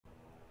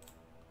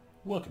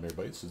Welcome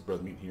everybody, this is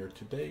Brother Meat here.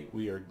 Today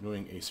we are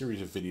doing a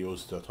series of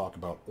videos to talk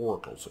about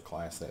Oracles, a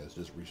class that has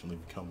just recently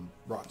become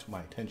brought to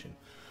my attention.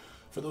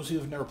 For those of you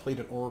who have never played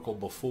an Oracle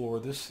before,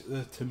 this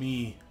to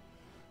me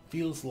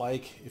feels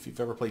like, if you've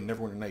ever played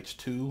Neverwinter Nights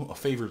 2, a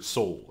favored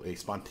soul, a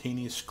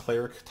spontaneous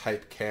cleric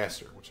type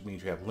caster, which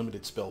means you have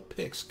limited spell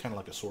picks, kind of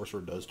like a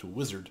sorcerer does to a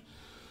wizard.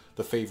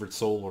 The favored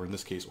soul, or in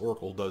this case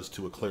Oracle, does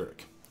to a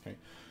cleric. Okay?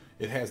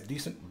 It has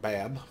decent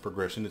BAB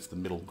progression. It's the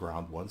middle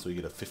ground one, so you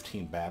get a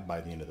 15 BAB by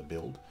the end of the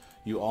build.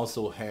 You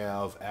also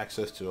have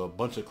access to a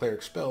bunch of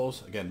cleric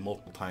spells, again,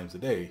 multiple times a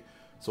day.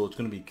 So it's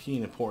going to be key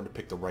and important to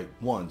pick the right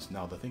ones.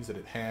 Now, the things that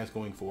it has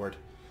going for it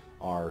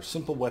are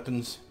simple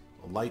weapons,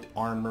 light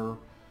armor,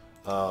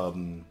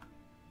 and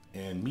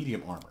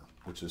medium armor,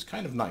 which is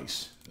kind of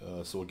nice.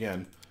 So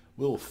again,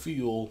 will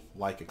feel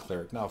like a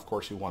cleric. Now, of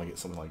course, you want to get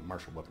something like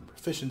martial weapon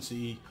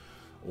proficiency,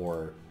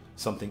 or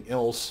something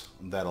else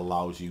that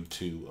allows you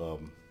to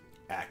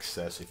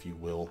access, if you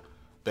will,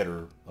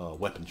 better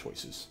weapon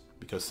choices.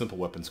 Because simple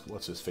weapons,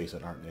 let's just face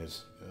it, aren't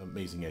as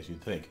amazing as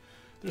you'd think.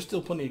 There's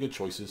still plenty of good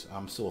choices.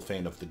 I'm still a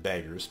fan of the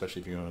daggers,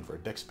 especially if you're going for a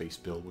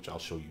dex-based build, which I'll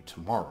show you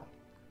tomorrow.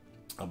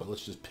 But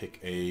let's just pick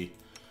a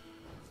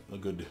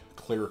good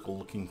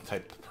clerical-looking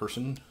type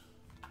person,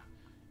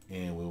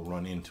 and we'll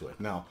run into it.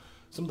 Now,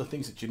 some of the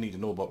things that you need to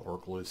know about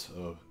Oracle is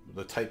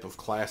the type of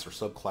class or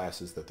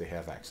subclasses that they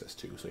have access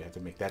to. So you have to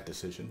make that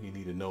decision. You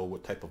need to know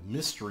what type of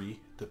mystery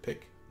to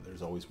pick.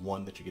 There's always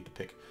one that you get to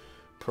pick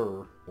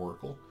per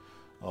Oracle.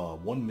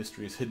 One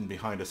mystery is hidden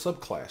behind a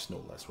subclass,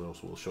 no less.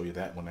 We'll show you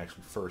that one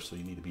actually first. So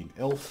you need to be an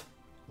elf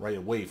right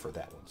away for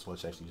that one. So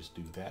let's actually just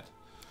do that.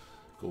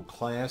 Go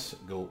class,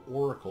 go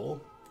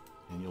Oracle,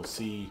 and you'll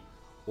see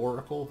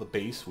Oracle, the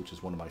base, which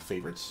is one of my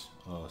favorites.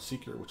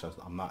 Seeker, which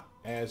I'm not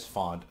as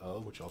fond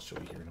of, which I'll show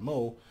you here in a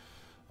mo.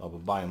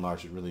 But by and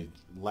large, it really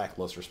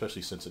lackluster,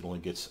 especially since it only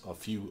gets a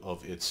few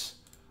of its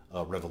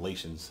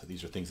revelations.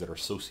 These are things that are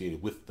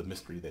associated with the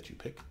mystery that you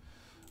pick.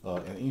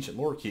 An Ancient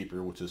Lore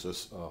Keeper, which is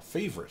a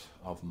favorite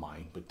of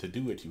mine, but to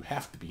do it, you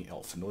have to be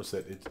elf. And notice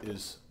that it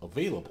is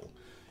available.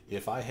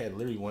 If I had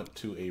literally went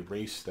to a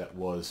race that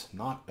was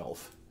not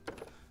elf,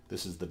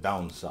 this is the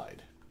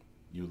downside.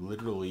 You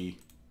literally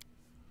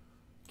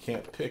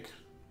can't pick.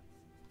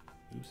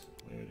 Oops,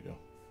 where to go?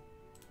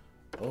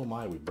 Oh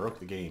my, we broke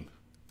the game.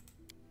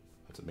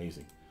 That's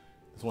amazing.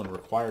 This one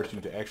requires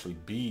you to actually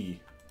be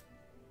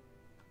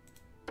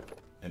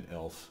an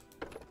elf.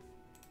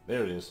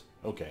 There it is.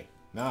 Okay,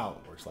 now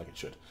it works like it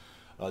should.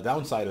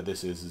 Downside of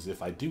this is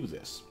if I do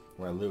this,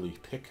 where I literally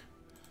pick,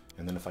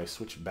 and then if I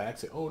switch back,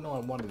 say, oh no, I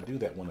wanted to do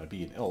that when I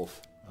be an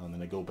elf, and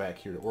then I go back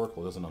here to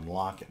Oracle, it doesn't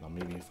unlock it. Now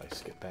maybe if I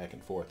skip back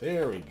and forth,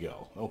 there we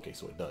go. Okay,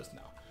 so it does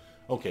now.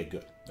 Okay,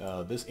 good.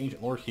 This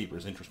Ancient Lore Keeper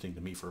is interesting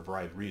to me for a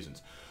variety of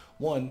reasons.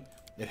 One,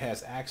 it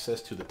has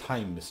access to the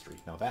time mystery.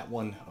 Now that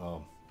one,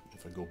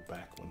 if I go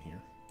back one here,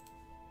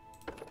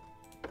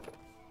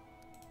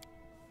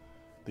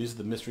 these are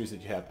the mysteries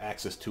that you have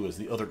access to as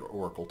the other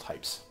Oracle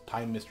types.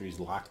 Time mystery is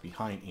locked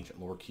behind Ancient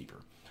Lore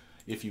Keeper.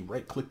 If you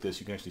right-click this,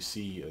 you can actually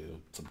see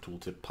some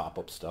tooltip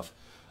pop-up stuff.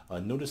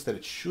 Notice that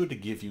it should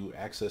give you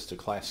access to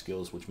class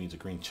skills, which means a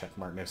green check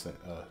mark next to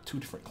two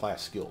different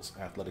class skills,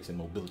 athletics and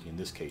mobility in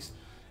this case.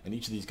 And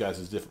each of these guys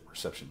is different.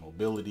 Perception,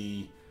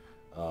 mobility,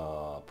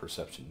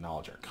 perception,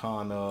 knowledge,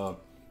 arcana,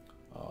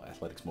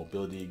 athletics,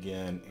 mobility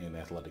again, and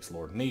athletics,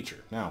 lore,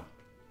 nature. Now,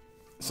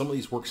 some of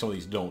these work, some of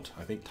these don't.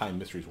 I think time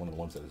mystery is one of the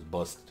ones that is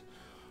busted.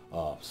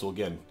 So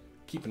again,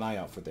 keep an eye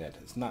out for that.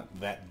 It's not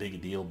that big a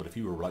deal, but if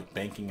you were like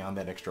banking on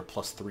that extra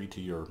 +3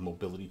 to your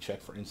mobility check,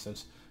 for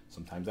instance,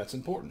 sometimes that's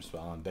important. So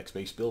on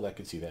dex-based build, I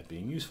could see that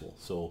being useful.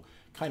 So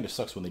kind of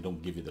sucks when they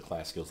don't give you the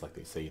class skills like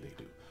they say they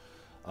do.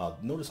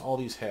 Notice all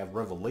these have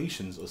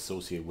revelations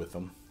associated with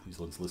them. These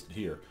ones listed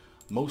here.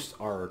 Most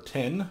are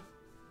 10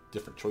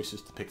 different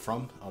choices to pick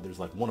from. There's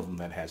like one of them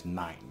that has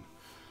 9.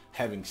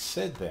 Having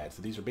said that,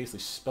 so these are basically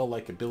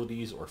spell-like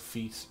abilities or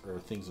feats or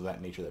things of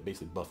that nature that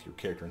basically buff your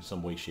character in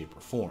some way, shape, or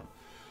form.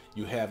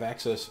 You have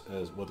access,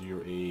 as whether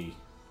you're a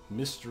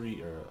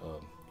mystery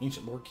or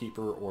Ancient Lore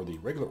Keeper or the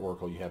regular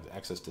Oracle, you have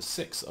access to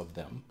 6 of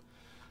them.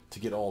 To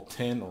get all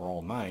 10 or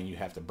all 9, you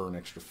have to burn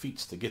extra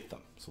feats to get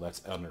them. So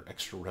that's under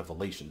extra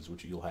revelations,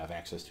 which you'll have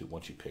access to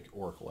once you pick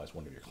Oracle as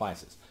one of your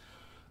classes.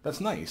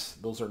 That's nice.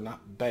 Those are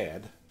not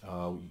bad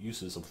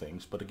uses of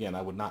things, but again,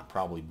 I would not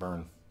probably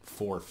burn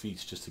 4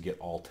 feats just to get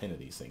all 10 of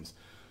these things.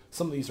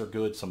 Some of these are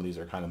good, some of these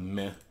are kind of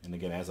meh, and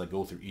again, as I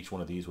go through each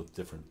one of these with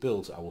different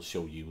builds, I will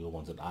show you the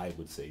ones that I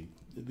would say,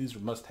 these are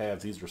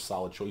must-haves, these are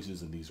solid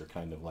choices, and these are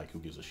kind of like, who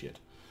gives a shit.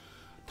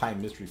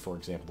 Time Mystery, for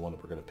example, the one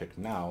that we're going to pick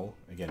now,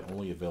 again,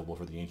 only available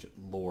for the Ancient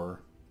Lore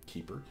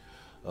Keeper,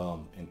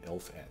 and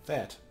Elf at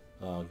that,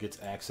 gets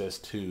access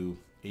to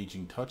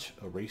Aging Touch,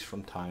 Erase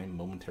from Time,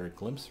 Momentary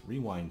Glimpse,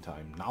 Rewind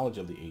Time, Knowledge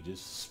of the Ages,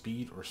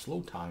 Speed or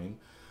Slow Time,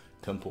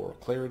 Temporal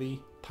Clarity,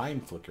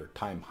 Time Flicker,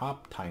 Time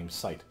Hop, Time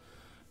Sight.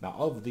 Now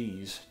of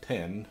these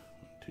 10,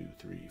 1,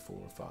 2, 3,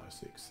 4, 5,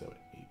 6, 7,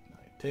 8, 9,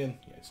 10,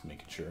 yeah, just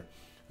making sure,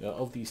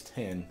 of these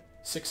 10,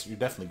 6 you're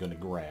definitely going to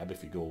grab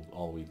if you go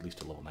all the way at least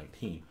to level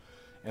 19.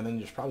 And then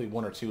there's probably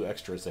one or two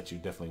extras that you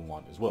definitely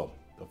want as well.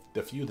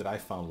 The few that I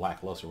found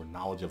lackluster were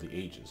Knowledge of the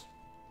Ages.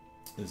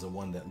 Is the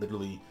one that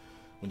literally,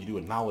 when you do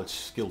a knowledge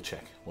skill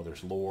check, whether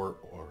it's lore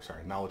or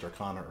knowledge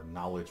arcana or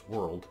knowledge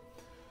world,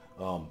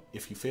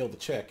 if you fail the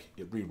check,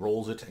 it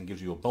re-rolls it and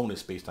gives you a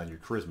bonus based on your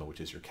charisma,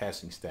 which is your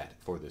casting stat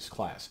for this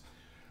class.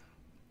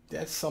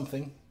 That's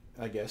something,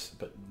 I guess,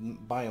 but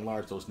by and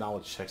large, those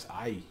knowledge checks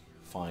I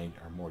find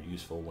are more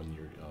useful when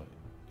you're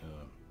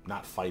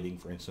not fighting,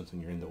 for instance,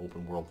 and you're in the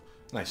open world.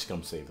 And I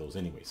scum save those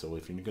anyway, so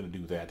if you're going to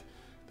do that,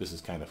 this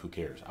is kind of who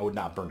cares. I would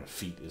not burn a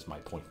feat is my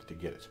point to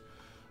get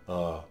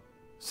it.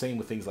 Same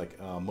with things like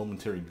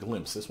Momentary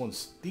Glimpse. This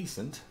one's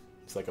decent.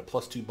 It's like a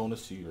 +2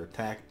 bonus to your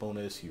attack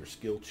bonus, your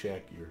skill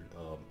check, your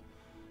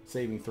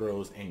saving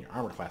throws, and your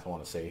armor class, I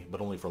want to say,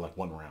 but only for like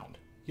 1 round.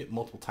 You get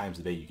multiple times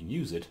a day you can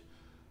use it,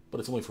 but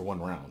it's only for 1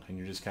 round. And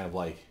you're just kind of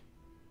like,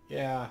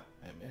 yeah,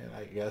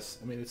 I guess.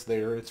 I mean, it's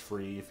there, it's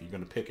free if you're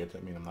going to pick it. I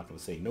mean, I'm not going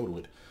to say no to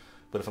it.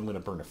 But if I'm going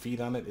to burn a feat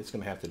on it, it's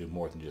going to have to do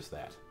more than just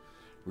that.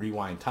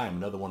 Rewind Time,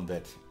 another one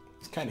that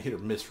is kind of hit or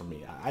miss for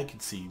me. I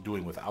could see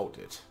doing without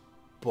it.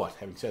 But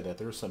having said that,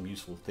 there are some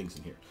useful things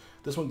in here.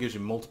 This one gives you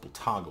multiple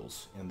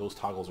toggles, and those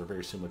toggles are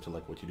very similar to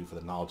like what you do for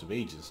the Knowledge of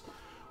Ages,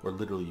 where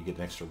literally you get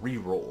an extra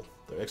reroll.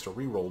 The extra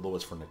reroll, though,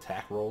 is for an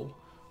attack roll,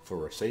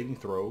 for a saving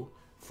throw,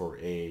 for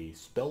a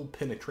spell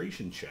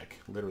penetration check.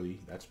 Literally,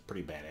 that's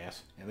pretty badass.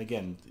 And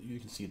again, you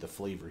can see the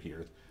flavor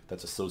here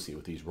that's associated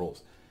with these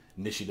rolls.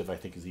 Initiative, I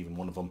think, is even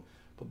one of them.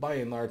 But by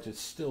and large,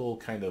 it's still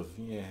kind of,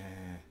 yeah.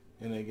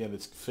 And again,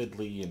 it's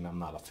fiddly, and I'm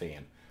not a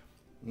fan.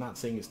 I'm not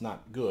saying it's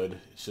not good,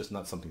 it's just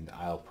not something that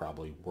I'll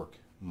probably work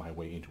my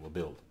way into a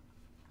build.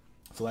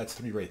 So that's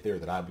 3 right there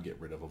that I would get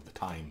rid of the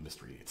time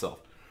mystery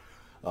itself.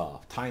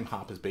 Time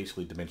Hop is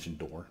basically Dimension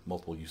Door,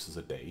 multiple uses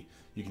a day.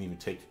 You can even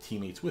take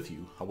teammates with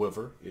you.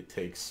 However, it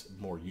takes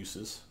more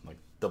uses, like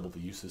double the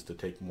uses to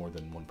take more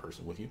than 1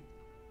 person with you.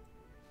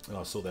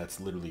 So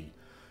that's literally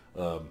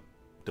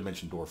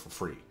Dimension Door for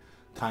free.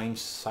 Time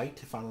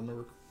Sight, if I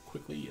remember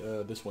quickly,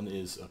 this one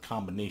is a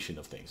combination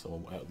of things.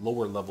 So at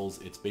lower levels,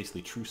 it's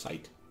basically True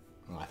Sight.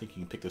 I think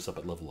you can pick this up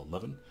at level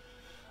 11.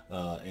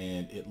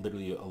 And it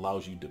literally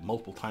allows you to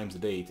multiple times a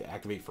day to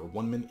activate for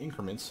 1-minute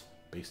increments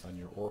based on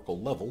your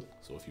Oracle level.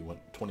 So if you want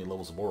 20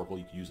 levels of Oracle,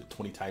 you can use it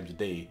 20 times a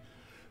day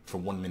for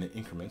 1-minute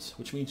increments,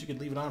 which means you could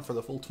leave it on for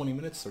the full 20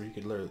 minutes, or you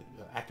could literally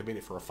activate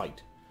it for a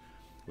fight,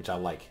 which I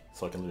like.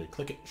 So I can literally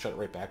click it, shut it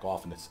right back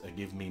off, and it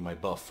gives me my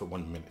buff for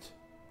 1 minute.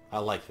 I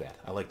like that.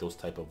 I like those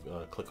type of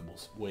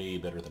clickables way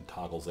better than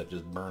toggles that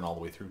just burn all the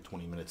way through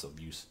 20 minutes of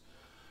use,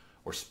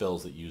 or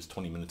spells that use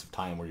 20 minutes of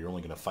time where you're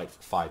only going to fight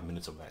for 5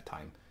 minutes of that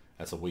time.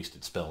 That's a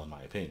wasted spell in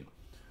my opinion.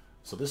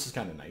 So this is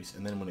kind of nice.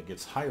 And then when it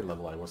gets higher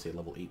level, I want to say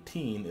level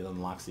 18, it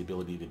unlocks the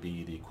ability to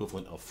be the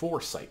equivalent of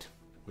Foresight,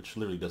 which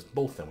literally does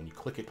both. Then when you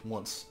click it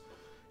once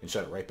and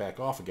shut it right back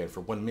off again, for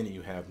 1 minute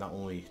you have not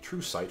only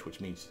True Sight, which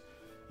means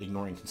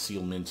ignoring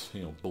concealment,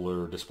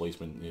 blur,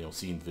 displacement,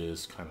 seeing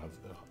viz, kind of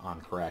on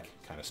crack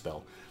kind of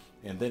spell.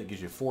 And then it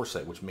gives you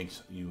Foresight, which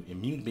makes you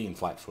immune to being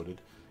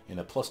flat-footed, and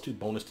a +2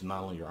 bonus to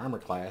not only your armor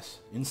class,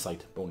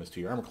 insight bonus to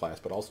your armor class,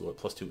 but also a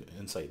 +2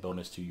 insight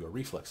bonus to your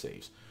reflex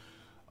saves.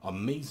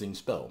 Amazing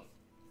spell.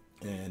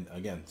 And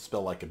again,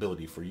 spell-like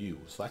ability for you,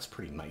 so that's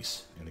pretty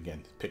nice. And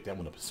again, pick that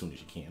one up as soon as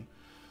you can.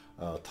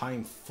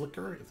 Time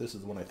Flicker, if this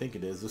is the one I think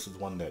it is, this is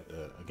one that,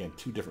 again,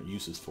 2 different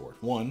uses for it.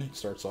 One, it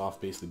starts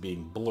off basically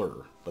being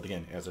blur, but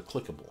again, as a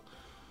clickable.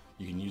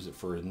 You can use it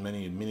for as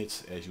many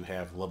minutes as you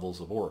have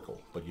levels of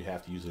Oracle, but you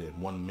have to use it in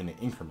 1-minute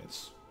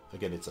increments.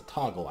 Again, it's a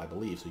toggle, I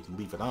believe, so you can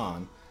leave it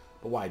on,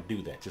 but why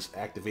do that? Just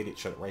activate it,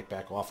 shut it right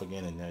back off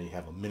again, and now you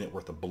have a minute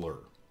worth of blur.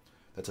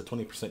 That's a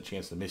 20%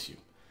 chance to miss you.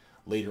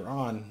 Later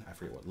on, I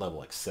forget what level,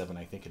 like 7,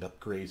 I think it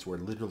upgrades, where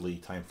literally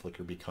Time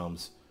Flicker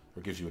becomes,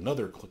 or gives you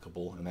another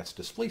clickable, and that's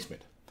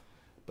Displacement.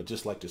 But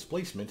just like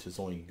Displacement is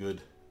only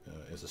good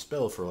as a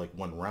spell for like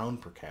 1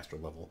 round per caster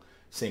level,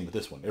 same with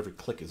this one. Every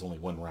click is only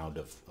 1 round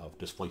of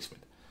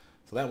Displacement.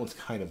 So that one's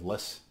kind of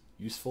less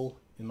useful,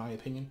 in my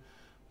opinion.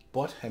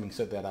 But having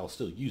said that, I'll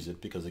still use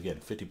it because, again,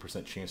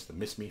 50% chance to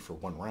miss me for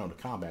 1 round of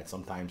combat.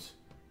 Sometimes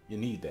you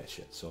need that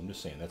shit. So I'm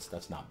just saying,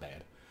 that's not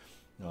bad.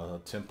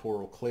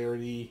 Temporal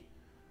Clarity.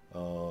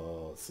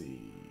 Let's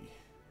see.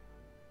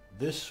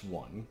 This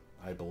one,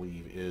 I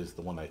believe, is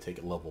the one I take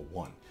at level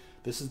 1.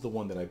 This is the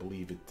one that I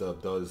believe it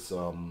does,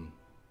 I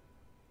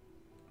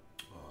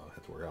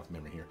have to work off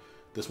memory here.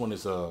 This one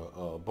is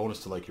a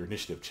bonus to like your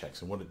initiative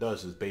checks, and what it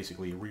does is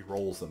basically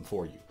re-rolls them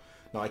for you.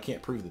 Now, I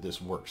can't prove that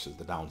this works, is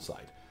the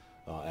downside.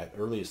 At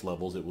earliest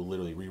levels, it will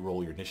literally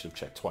re-roll your initiative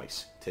check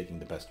twice, taking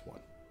the best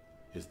one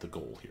is the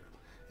goal here.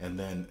 And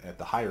then at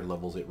the higher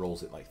levels, it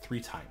rolls it like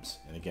 3 times,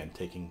 and again,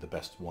 taking the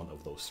best one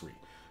of those 3.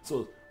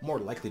 So more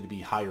likely to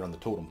be higher on the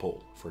totem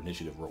pole for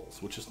initiative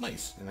rolls, which is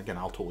nice. And again,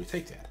 I'll totally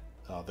take that.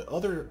 The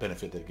other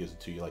benefit that it gives it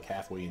to you, like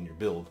halfway in your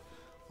build,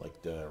 like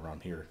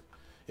around here,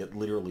 it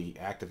literally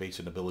activates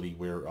an ability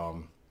where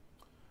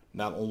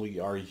not only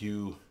are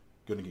you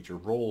going to get your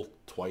roll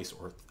twice,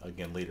 or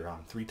again later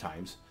on 3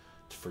 times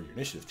for your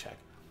initiative check,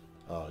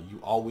 you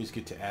always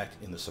get to act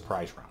in the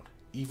surprise round.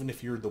 even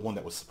if you're the one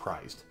that was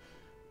surprised.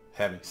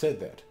 Having said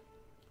that,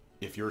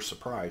 if you're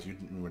surprised, you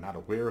were not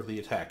aware of the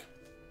attack,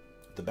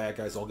 the bad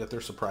guys all get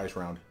their surprise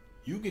round.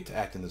 You get to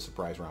act in the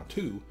surprise round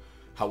too.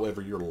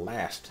 However, you're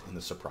last in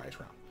the surprise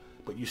round,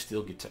 but you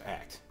still get to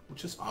act,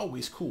 which is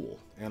always cool,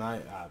 and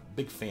I'm a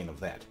big fan of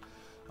that.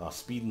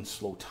 Speed and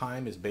slow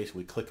time is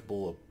basically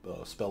clickable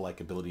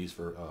spell-like abilities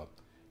for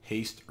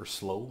haste or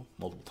slow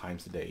multiple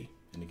times a day,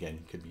 and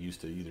again, could be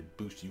used to either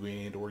boost you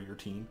and or your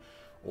team,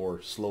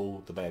 or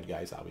slow the bad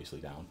guys obviously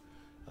down.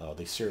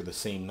 They share the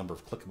same number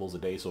of clickables a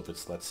day, so if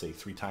it's, let's say,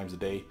 3 times a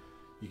day,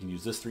 you can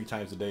use this 3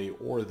 times a day,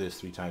 or this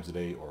 3 times a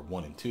day, or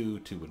 1 and 2,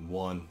 2 and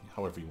 1,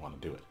 however you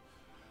want to do it.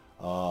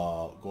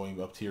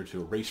 Going up here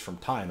to erase from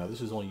time. Now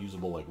this is only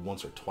usable like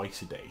once or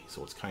twice a day,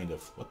 so it's kind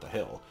of, what the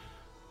hell?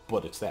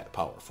 But it's that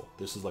powerful.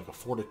 This is like a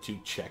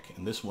fortitude check,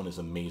 and this one is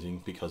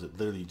amazing because it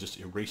literally just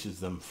erases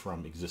them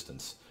from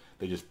existence.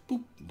 They just,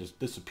 boop, just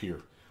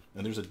disappear.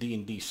 And there's a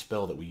D&D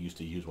spell that we used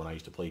to use when I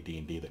used to play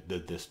D&D that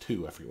did this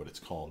too. I forget what it's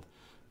called.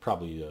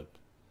 Probably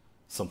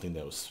something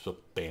that was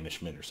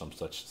banishment or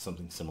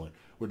something similar,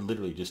 where it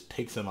literally just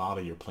takes them out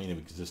of your plane of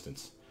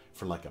existence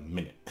for like a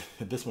minute.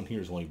 This one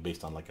here is only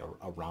based on like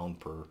a round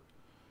per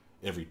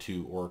every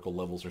 2 oracle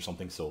levels or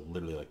something, so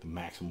literally like the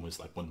maximum is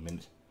like 1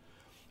 minute.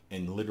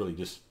 And literally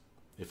just,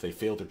 if they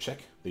fail their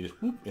check, they just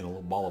whoop in a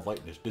little ball of light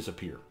and just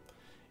disappear.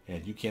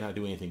 And you cannot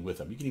do anything with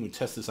them. You can even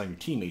test this on your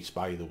teammates,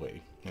 by the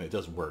way, and it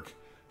does work.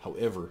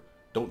 However,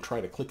 don't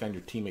try to click on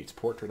your teammate's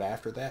portrait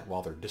after that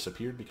while they're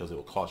disappeared, because it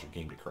will cause your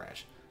game to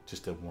crash.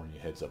 Just to warn you,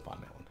 heads up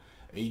on that one.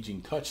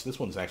 Aging Touch, this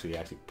one's actually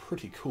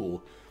pretty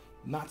cool.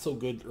 Not so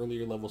good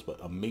earlier levels, but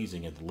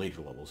amazing at the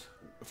later levels.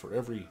 For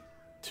every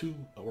 2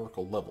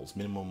 oracle levels,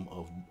 minimum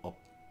of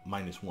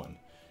 -1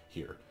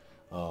 here,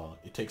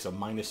 it takes a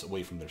minus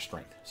away from their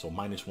strength. So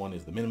 -1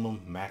 is the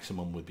minimum,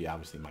 maximum would be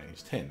obviously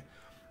 -10.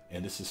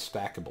 And this is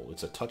stackable.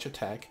 It's a touch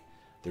attack,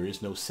 there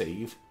is no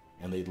save,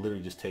 and they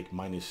literally just take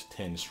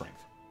 -10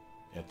 strength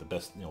at the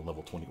best,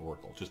 level 20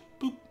 oracle. Just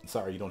boop,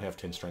 sorry, you don't have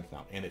 10 strength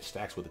now. And it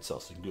stacks with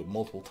itself, so you can do it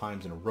multiple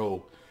times in a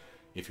row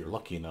if you're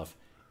lucky enough.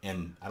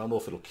 And I don't know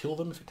if it'll kill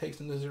them if it takes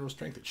them to 0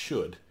 strength. It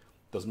should.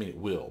 Doesn't mean it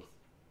will.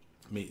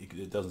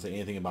 It doesn't say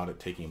anything about it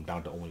taking them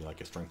down to only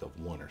like a strength of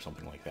 1 or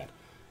something like that.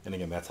 And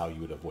again, that's how you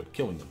would avoid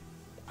killing them.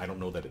 I don't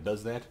know that it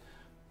does that,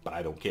 but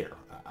I don't care.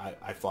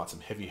 I fought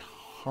some heavy,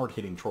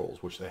 hard-hitting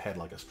trolls, which they had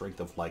like a strength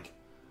of like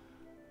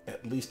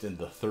at least in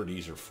the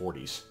 30s or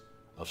 40s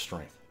of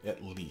strength,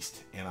 at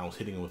least. And I was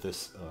hitting him with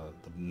this,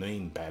 the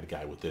main bad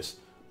guy with this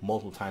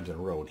multiple times in a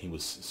row, and he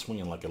was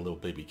swinging like a little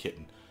baby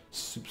kitten.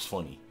 Soup's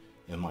funny,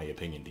 in my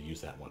opinion, to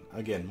use that one.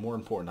 Again, more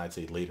important, I'd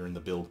say later in the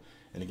build.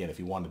 And again, if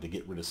you wanted to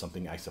get rid of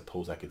something, I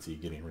suppose I could see you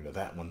getting rid of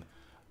that one.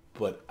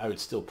 But I would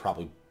still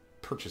probably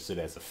purchase it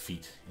as a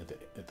feat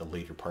at the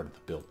later part of the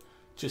build,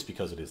 just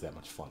because it is that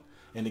much fun.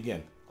 And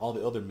again, all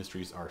the other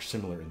mysteries are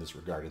similar in this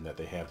regard, in that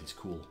they have these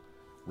cool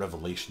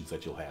revelations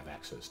that you'll have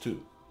access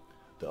to.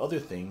 The other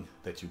thing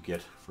that you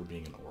get for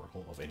being an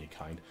oracle of any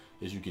kind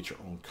is you get your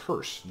own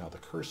curse. Now the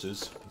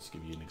curses, let's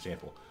give you an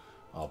example.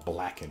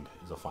 Blackened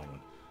is a fine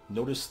one.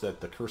 Notice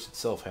that the curse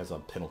itself has a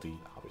penalty,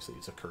 obviously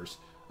it's a curse,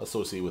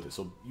 associated with it.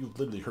 So you've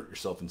literally hurt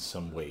yourself in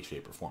some way,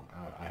 shape, or form.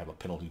 I have a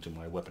penalty to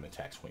my weapon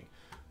attack swing.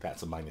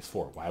 That's a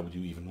 -4. Why would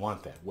you even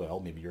want that? Well,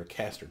 maybe you're a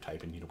caster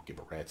type and you don't give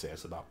a rat's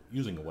ass about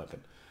using a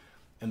weapon.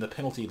 And the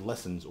penalty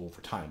lessens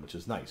over time, which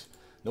is nice.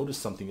 Notice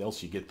something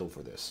else you get though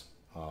for this.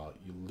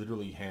 You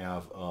literally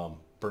have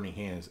Burning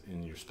Hands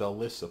in your spell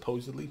list,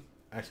 supposedly.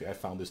 Actually, I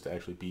found this to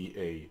actually be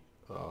a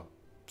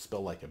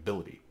spell-like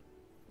ability.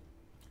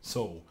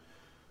 So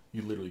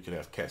you literally could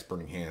have cast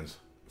Burning Hands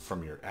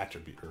from your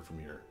attribute or from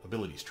your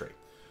abilities trait.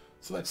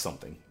 So that's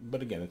something.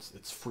 But again,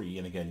 it's free,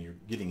 and again, you're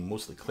getting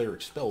mostly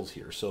cleric spells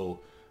here. So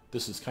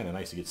this is kind of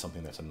nice to get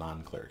something that's a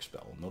non-cleric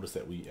spell. Notice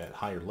that we, at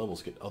higher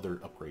levels, get other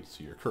upgrades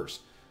to your curse.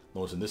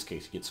 Notice in this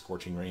case, you get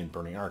Scorching Ray and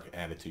Burning Arc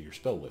added to your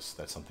spell list.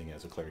 That's something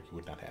as a cleric you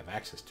would not have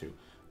access to.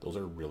 Those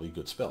are really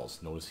good spells.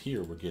 Notice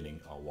here we're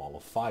getting a Wall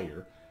of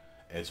Fire,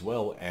 as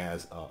well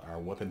as our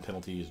weapon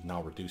penalty is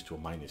now reduced to a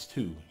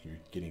 -2. You're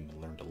getting to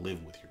learn to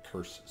live with your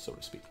curse, so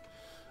to speak.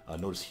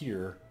 Notice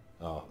here,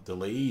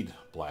 Delayed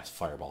Blast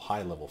Fireball,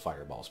 high-level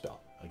fireball spell.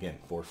 Again,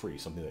 for free,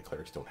 something that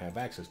clerics don't have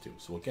access to.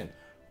 So again,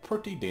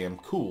 pretty damn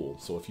cool.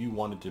 So if you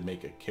wanted to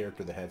make a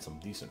character that had some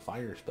decent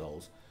fire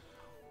spells,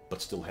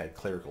 but still had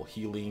clerical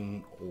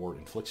healing or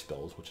inflict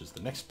spells, which is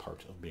the next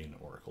part of being an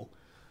oracle,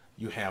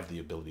 you have the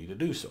ability to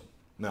do so.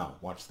 Now,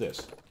 watch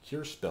this.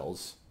 Cure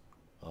spells,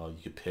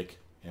 you could pick,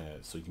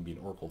 so you can be an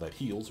oracle that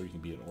heals, or you can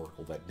be an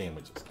oracle that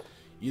damages.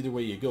 Either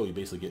way you go, you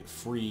basically get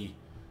free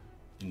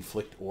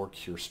inflict or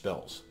cure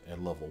spells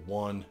at level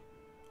 1,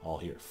 all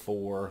here at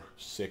 4,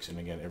 6, and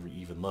again, every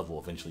even level,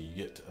 eventually you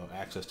get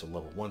access to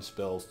level 1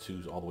 spells,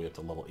 2 all the way up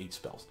to level 8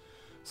 spells.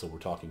 So we're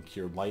talking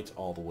Cure Light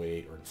all the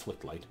way, or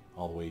Inflict Light,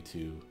 all the way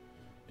to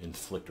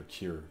Inflict or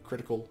Cure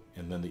Critical,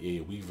 and then the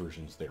AoE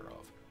versions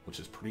thereof, which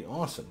is pretty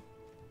awesome.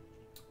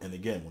 And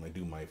again, when I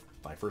do my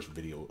first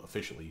video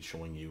officially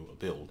showing you a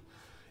build,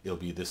 it'll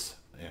be this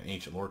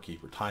Ancient Lore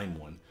Keeper Time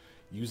one.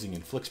 using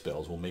inflict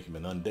spells. We'll make him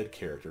an undead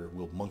character.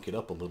 We'll monk it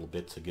up a little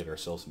bit to get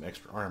ourselves some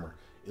extra armor.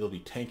 It'll be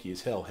tanky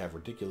as hell, have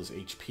ridiculous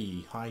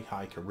HP,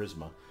 high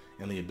charisma,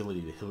 and the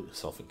ability to heal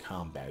itself in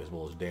combat, as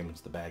well as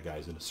damage the bad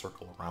guys in a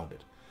circle around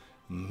it.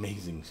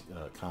 Amazing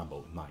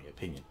combo, in my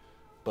opinion.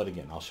 But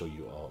again, I'll show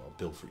you a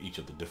build for each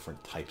of the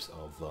different types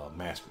of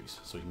masteries,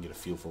 so you can get a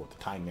feel for what the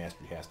time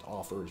mastery has to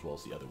offer, as well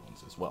as the other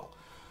ones as well.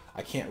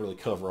 I can't really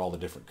cover all the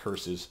different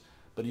curses,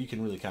 but you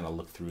can really kind of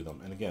look through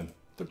them. And again,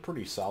 they're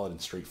pretty solid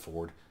and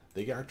straightforward.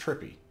 They are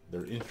trippy.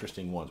 They're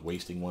interesting ones.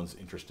 Wasting one's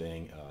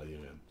interesting. You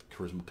know,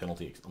 charisma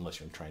penalty unless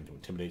you're trying to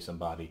intimidate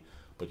somebody,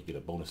 but you get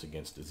a bonus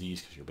against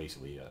disease because you're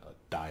basically a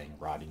dying,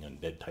 rotting,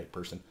 undead type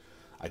person.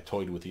 I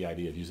toyed with the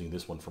idea of using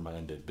this one for my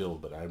undead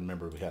build, but I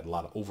remember we had a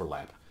lot of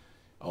overlap.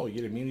 Oh, you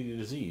get immunity to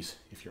disease.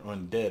 If you're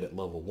undead at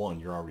level 1,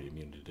 you're already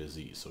immune to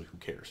disease, so who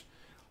cares?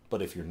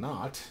 But if you're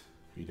not,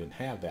 if you didn't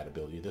have that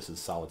ability, this is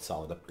solid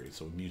upgrade.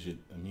 So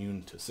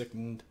immune to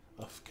sickened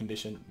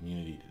condition,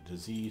 immunity to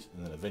disease,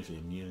 and then eventually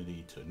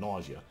immunity to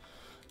nausea.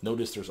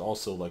 Notice there's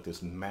also like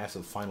this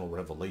massive final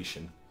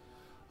revelation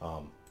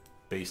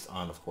based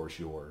on, of course,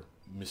 your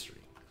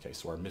mystery. Okay,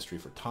 so our mystery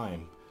for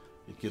time,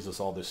 it gives us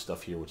all this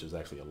stuff here, which is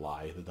actually a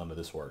lie that none of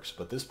this works,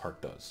 but this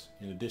part does.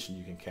 In addition,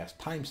 you can cast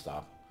Time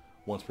Stop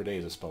once per day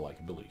as a spell-like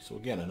ability. So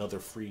again, another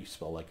free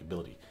spell-like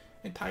ability.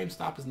 And Time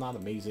Stop is not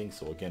amazing,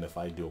 so again, if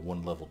I do a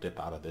 1-level dip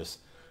out of this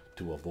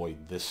to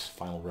avoid this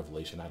final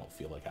revelation, I don't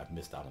feel like I've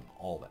missed out on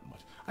all that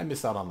much. I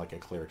missed out on like a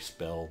cleric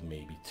spell,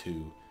 maybe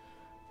 2,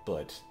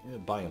 but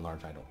by and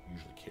large, I don't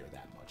usually care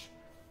that much.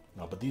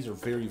 But these are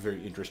very,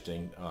 very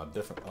interesting,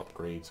 different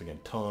upgrades. Again,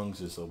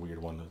 Tongues is a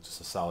weird one. It's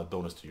just a solid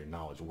bonus to your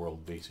knowledge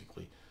world,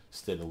 basically.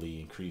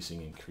 Steadily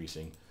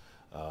increasing.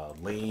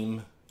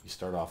 Lame, you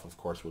start off, of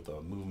course, with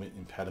a movement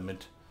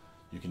impediment.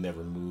 You can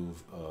never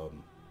move.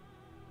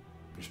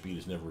 Your speed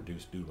is never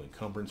reduced due to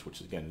encumbrance,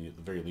 which, again, at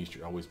the very least,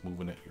 you're always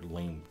moving at your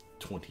lane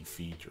 20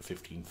 feet or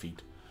 15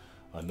 feet.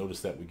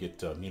 Notice that we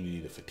get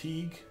immunity to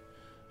fatigue.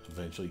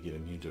 Eventually get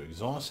immune to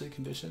exhausted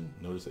condition.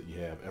 Notice that you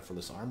have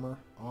effortless armor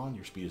on.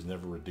 Your speed is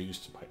never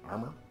reduced by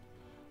armor,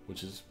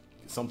 which is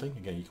something.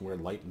 Again, you can wear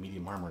light and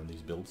medium armor in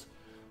these builds.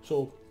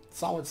 So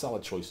solid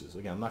choices.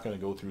 Again, I'm not going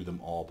to go through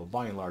them all, but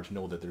by and large,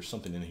 know that there's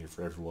something in here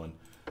for everyone.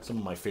 Some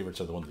of my favorites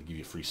are the ones that give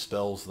you free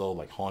spells, though,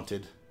 like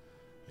Haunted,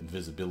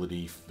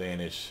 Invisibility,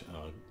 Vanish,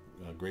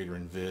 Greater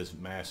Invis,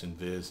 Mass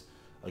Invis.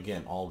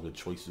 Again, all good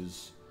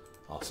choices.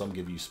 Some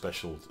give you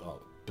special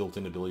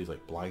built-in abilities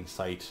like Blind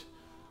Sight,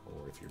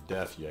 or if you're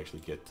deaf, you actually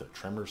get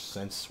Tremors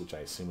Sense, which I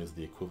assume is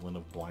the equivalent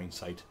of Blind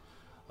Sight.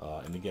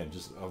 And again,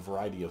 just a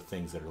variety of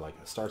things that are like,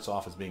 it starts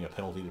off as being a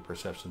penalty to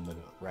perception, then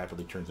it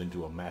rapidly turns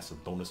into a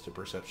massive bonus to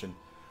perception.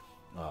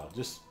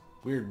 Just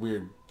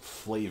weird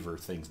flavor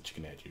things that you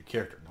can add to your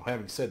character. Now,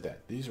 having said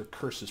that, these are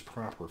curses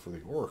proper for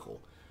the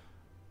Oracle.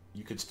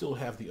 You could still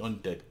have the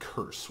Undead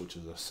Curse, which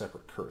is a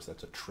separate curse.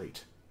 That's a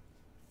trait.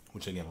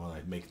 Which, again, when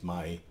I make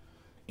my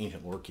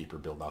Ancient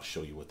Lorekeeper build, I'll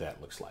show you what that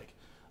looks like.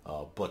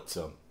 But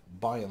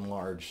by and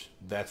large,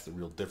 that's the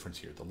real difference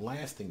here. The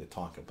last thing to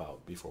talk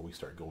about before we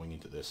start going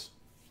into this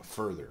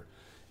further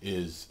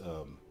is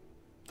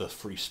the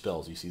free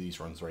spells. You see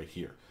these runs right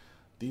here.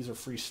 These are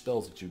free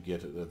spells that you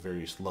get at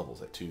various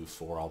levels, at 2,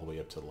 4, all the way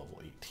up to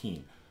level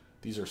 18.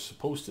 These are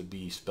supposed to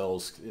be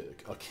spells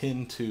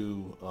akin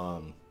to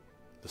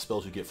the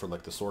spells you get for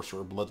like the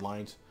Sorcerer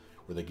Bloodlines,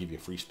 where they give you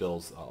free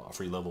spells, a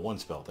free level 1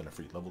 spell, then a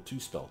free level 2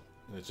 spell,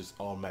 and it's just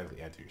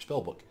automatically added to your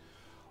spell book.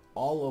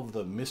 All of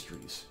the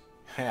mysteries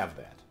have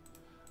that.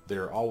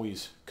 They're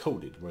always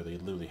coded, where they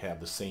literally have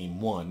the same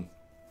one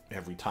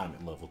every time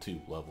at level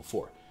 2, level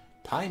 4.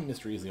 Time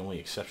Mystery is the only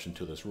exception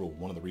to this rule.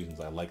 One of the reasons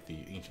I like the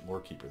Ancient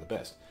Lorekeeper the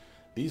best.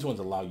 These ones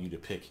allow you to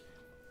pick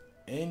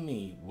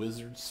any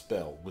wizard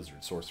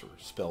sorcerer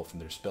spell from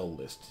their spell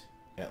list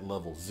at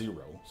level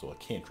 0, so a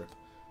cantrip,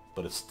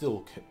 but it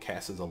still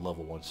casts as a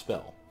level 1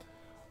 spell.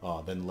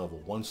 Then level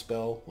 1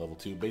 spell, level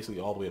 2,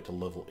 basically all the way up to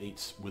level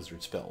 8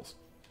 wizard spells.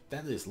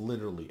 That is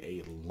literally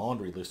a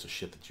laundry list of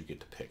shit that you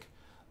get to pick.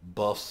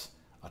 Buffs,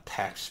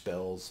 attack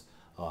spells.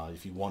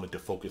 If you wanted to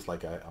focus,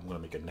 like I'm going to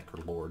make a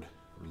Necrolord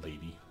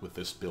lady with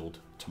this build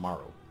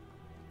tomorrow,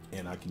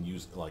 and I can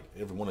use like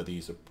every one of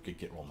these to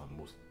get, well, not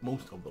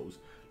most of those,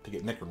 to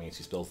get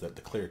necromancy spells that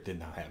the cleric did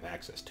not have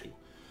access to.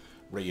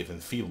 Ray of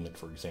Enfeeblement,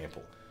 for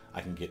example,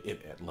 I can get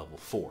it at level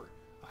 4.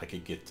 I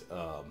could get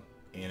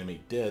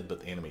Animate Dead,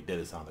 but the Animate Dead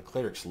is on the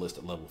cleric's list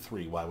at level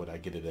 3. Why would I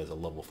get it as a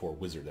level 4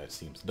 wizard? That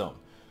seems dumb.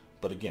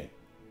 But again,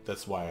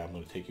 that's why I'm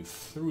going to take you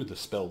through the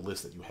spell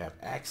list that you have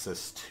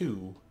access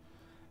to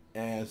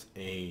as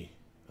a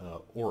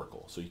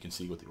oracle, so you can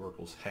see what the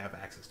oracles have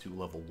access to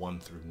level 1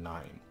 through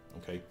 9.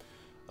 Okay,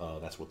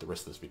 that's what the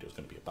rest of this video is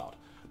going to be about.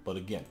 But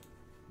again,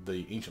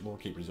 the Ancient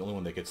Lorekeeper is the only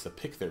one that gets to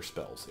pick their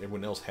spells.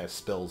 Everyone else has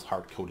spells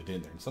hard-coded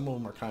in there, and some of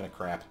them are kind of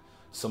crap.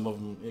 Some of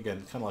them,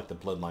 again, kind of like the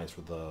Bloodlines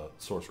for the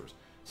sorcerers.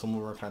 Some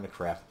of them are kind of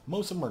crap.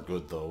 Most of them are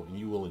good, though, and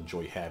you will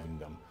enjoy having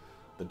them.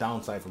 The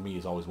downside for me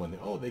is always when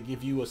they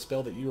give you a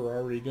spell that you are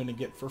already going to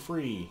get for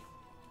free.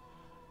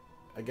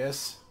 I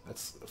guess that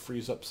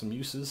frees up some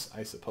uses,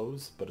 I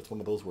suppose, but it's one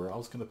of those where I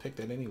was going to pick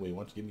that anyway.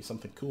 Why don't you give me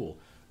something cool?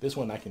 This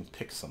one I can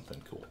pick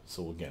something cool,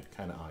 so again,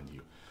 kind of on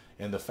you.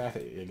 And the fact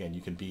that, again,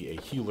 you can be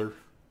a healer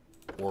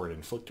or an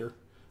inflictor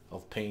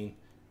of pain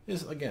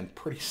is, again,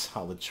 pretty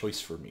solid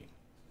choice for me.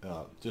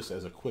 Just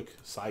as a quick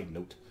side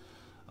note,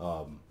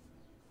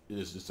 it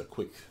is just a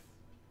quick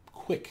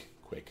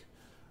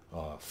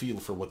feel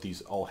for what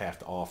these all have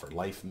to offer.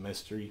 Life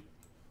Mystery,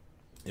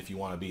 if you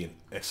want to be an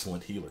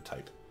excellent healer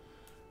type,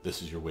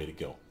 this is your way to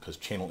go, because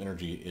Channel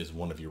Energy is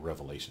one of your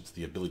revelations.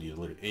 The ability to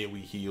literally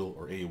AoE heal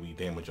or AoE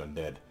damage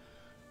undead,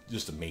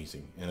 just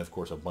amazing. And of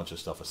course a bunch of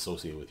stuff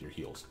associated with your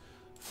heals.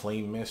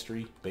 Flame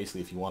Mastery,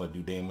 basically if you want to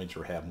do damage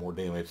or have more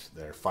damage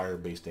that are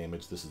fire-based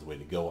damage, this is the way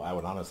to go. I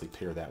would honestly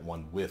pair that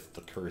one with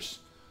the Curse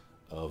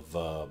of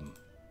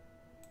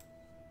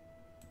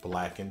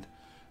Blackened.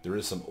 There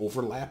is some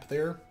overlap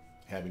there,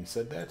 having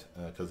said that,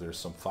 because there's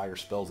some fire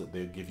spells that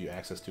they give you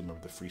access to.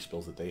 Remember, the free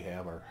spells that they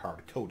have are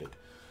hard-coded.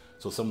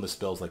 So some of the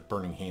spells like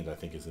Burning Hands I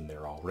think is in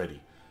there already.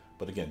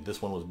 But again,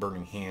 this one was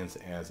Burning Hands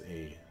as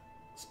a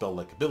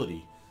spell-like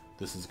ability.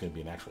 This is going to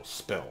be an actual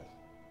spell.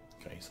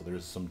 Okay, so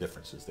there's some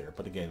differences there.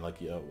 But again,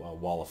 like a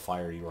Wall of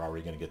Fire, you're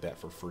already going to get that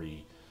for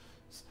free.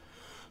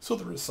 So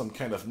there is some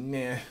kind of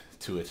meh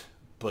to it.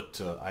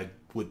 But I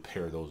would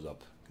pair those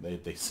up. They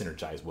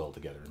synergize well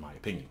together, in my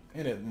opinion.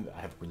 And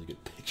I have a really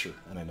good picture.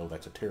 And I know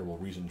that's a terrible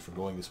reason for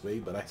going this way,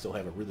 but I still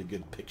have a really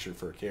good picture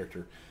for a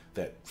character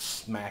that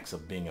smacks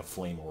of being a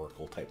Flame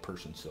Oracle type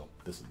person. So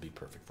this would be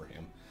perfect for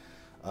him.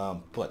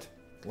 But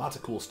lots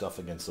of cool stuff,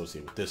 again,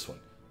 associated with this one.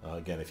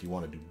 Again, if you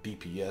want to do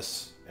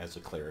DPS as a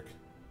cleric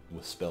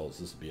with spells,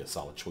 this would be a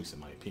solid choice, in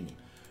my opinion.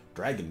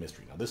 Dragon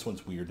Mystery. Now, this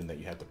one's weird in that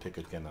you have to pick,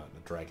 again,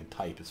 a dragon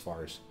type as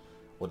far as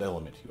what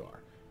element you are.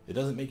 It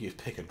doesn't make you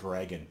pick a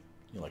dragon,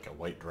 you know, like a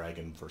white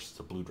dragon versus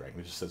a blue dragon.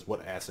 It just says,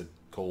 what acid,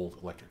 cold,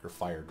 electric, or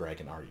fire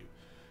dragon are you?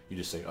 You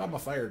just say, oh, I'm a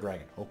fire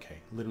dragon. Okay.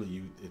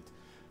 Literally, it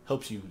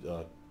helps you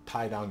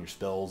tie down your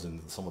spells,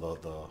 and some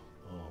of the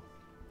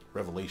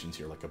revelations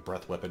here, like a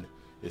breath weapon,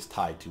 is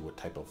tied to what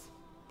type of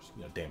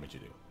damage you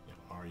do. You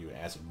know, are you an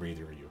acid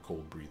breather? Are you a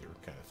cold breather?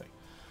 Kind of thing.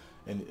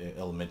 And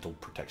elemental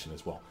protection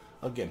as well.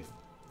 Again,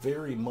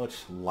 very much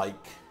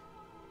like,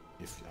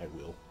 if I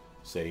will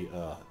say,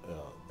 the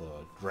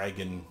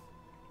dragon,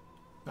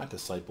 not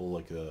disciple,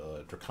 like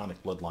a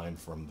draconic bloodline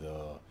from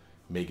the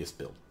Magus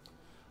build,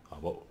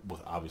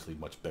 with obviously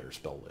much better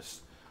spell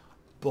lists.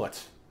 But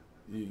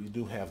you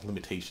do have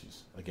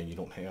limitations. Again, you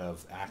don't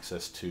have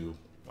access to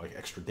like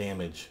extra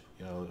damage.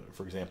 You know,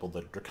 for example,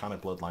 the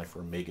draconic bloodline for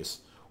a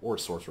Magus or a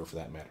sorcerer, for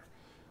that matter.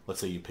 Let's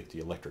say you pick the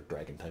electric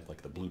dragon type,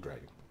 like the blue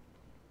dragon.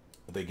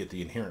 They get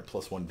the inherent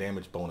 +1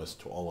 damage bonus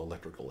to all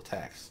electrical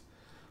attacks.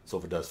 So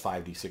if it does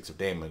 5d6 of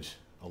damage,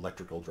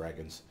 electrical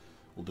dragons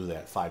will do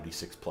that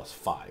 5d6 plus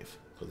 5.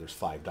 So there's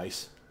 5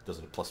 dice. It does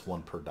it a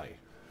 +1 per die.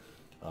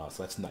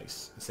 So that's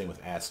nice. Same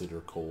with acid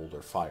or cold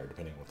or fire,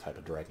 depending on what type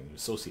of dragon you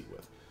associate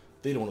with.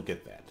 They don't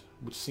get that,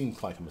 which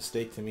seems like a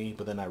mistake to me.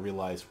 But then I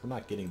realized we're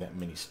not getting that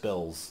many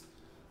spells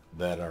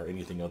that are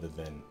anything other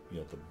than, you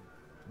know, the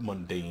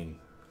mundane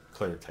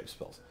cleric type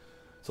spells.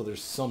 So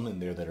there's some in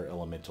there that are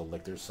elemental,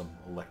 like there's some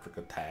electric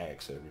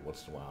attacks every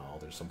once in a while.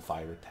 There's some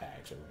fire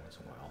attacks every once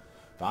in a while.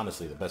 But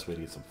honestly, the best way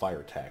to get some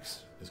fire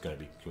attacks is going to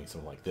be doing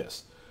something like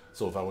this.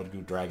 So if I want to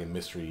do Dragon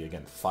Mystery,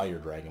 again, Fire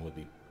Dragon would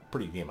be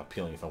pretty damn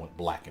appealing if I went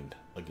Blackened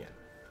again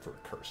for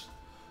a curse.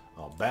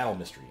 Battle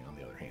Mystery, on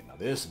the other hand. Now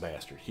this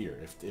bastard here,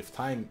 if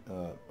Time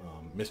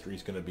Mystery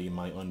is going to be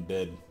my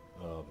undead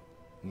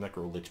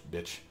Necrolich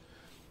bitch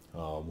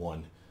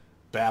one,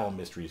 Battle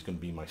Mystery is going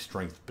to be my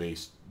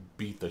strength-based,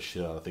 beat the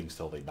shit out of things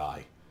till they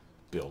die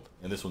build.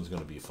 And this one's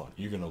going to be fun.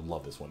 You're going to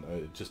love this one.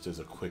 Just as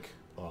a quick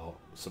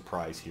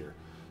surprise here.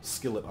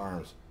 Skillet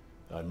Arms.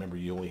 Remember,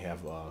 you only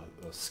have a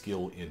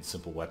skill in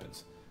simple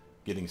weapons.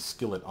 Getting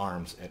Skillet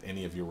Arms at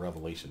any of your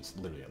revelations,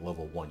 literally at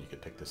level 1 you can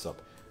pick this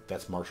up.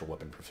 That's martial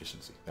weapon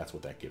proficiency. That's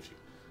what that gives you.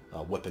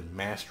 Weapon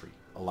Mastery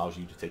allows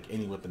you to take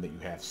any weapon that you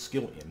have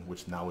skill in,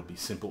 which now would be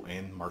simple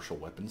and martial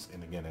weapons.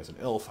 And again, as an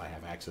elf, I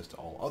have access to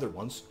all other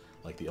ones,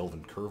 like the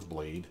Elven Curve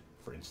Blade,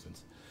 for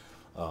instance.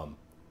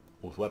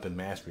 With Weapon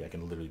Mastery, I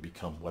can literally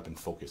become weapon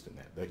focused in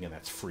that. But again,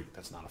 that's free.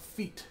 That's not a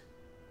feat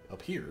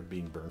up here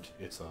being burnt.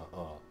 It's a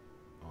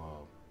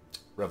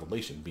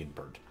revelation being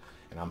burnt.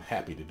 And I'm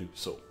happy to do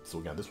so. So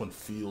again, this one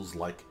feels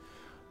like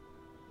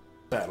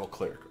Battle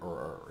Cleric,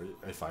 or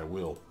if I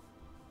will,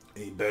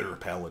 a better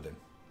Paladin.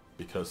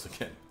 Because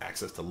again,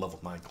 access to level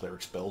 9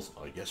 Cleric spells,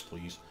 yes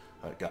please.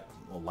 I got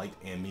a light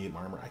and medium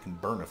armor. I can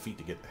burn a feat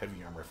to get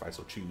heavy armor if I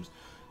so choose.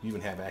 You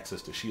even have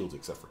access to shields,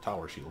 except for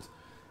tower shields.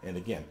 And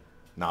again,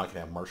 now I can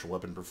have martial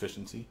weapon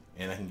proficiency,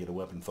 and I can get a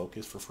weapon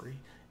focus for free.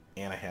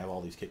 And I have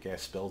all these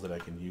kick-ass spells that I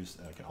can use.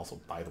 I can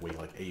also, by the way,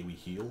 like AoE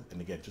heal. And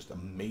again, just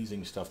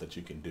amazing stuff that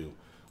you can do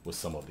with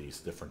some of these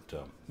different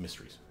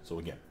mysteries. So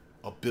again,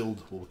 a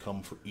build will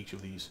come for each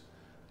of these.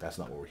 That's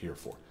not what we're here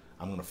for.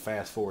 I'm going to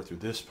fast forward through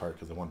this part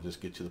because I want to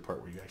just get to the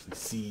part where you actually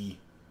see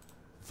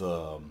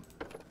the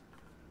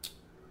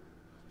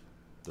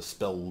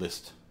spell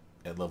list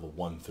at level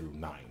 1 through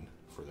 9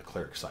 for the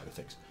cleric side of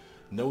things.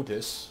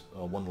 Notice,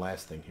 one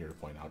last thing here to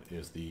point out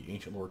is the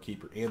Ancient Lore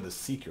Keeper and the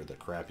Seeker, the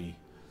crappy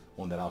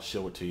one that I'll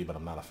show it to you, but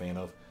I'm not a fan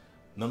of.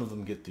 None of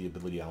them get the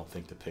ability, I don't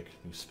think, to pick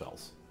new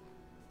spells.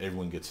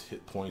 Everyone gets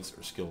hit points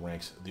or skill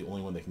ranks. The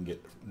only one that can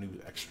get new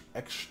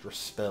extra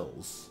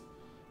spells,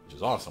 which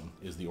is awesome,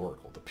 is the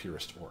Oracle, the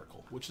Purest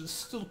Oracle, which is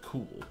still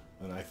cool,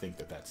 and I think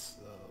that that's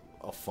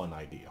a fun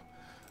idea.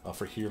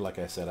 For here, like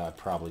I said, I'd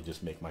probably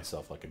just make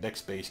myself like a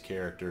dex-based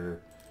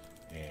character,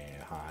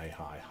 and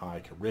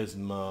high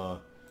charisma.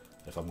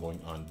 If I'm going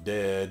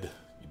undead,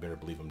 you better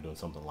believe I'm doing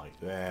something like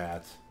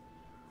that.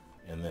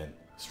 And then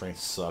strength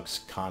sucks.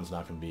 Con's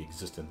not going to be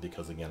existent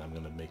because, again, I'm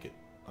going to make it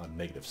a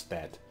negative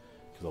stat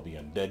because I'll be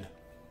undead.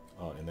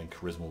 And then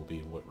charisma will be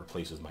what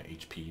replaces my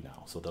HP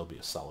now. So they'll be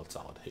a solid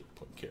hit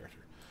point character.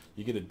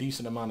 You get a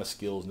decent amount of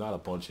skills, not a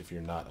bunch if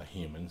you're not a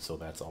human. So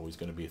that's always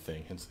going to be a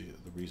thing. Hence the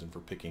reason for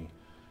picking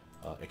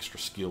extra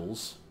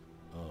skills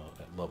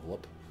at level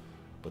up.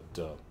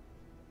 But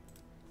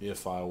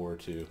if I were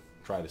to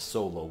try to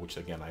solo, which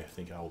again I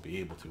think I will be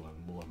able to on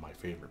one of my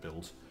favorite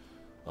builds,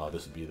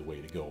 this would be the way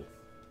to go.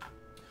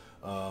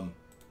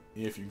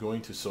 If you're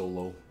going to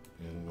solo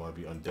and you want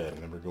to be undead,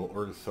 remember go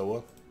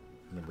Urthoa.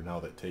 Remember now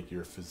that take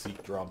your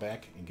physique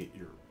drawback and get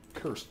your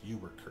curse. You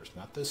were cursed,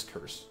 not this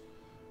curse,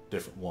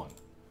 different one.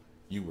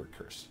 You were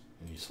cursed,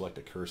 and you select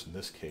a curse. In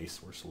this case,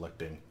 we're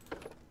selecting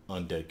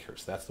undead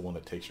curse. That's the one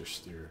that takes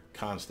your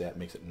con stat,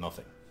 makes it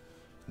nothing.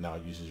 Now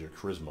it uses your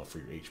charisma for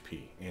your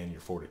HP and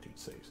your fortitude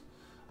saves.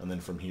 And then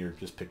from here,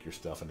 just pick your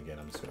stuff. And again,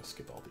 I'm just going to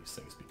skip all these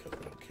things because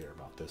we don't care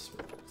about this.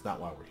 It's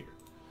not why we're here.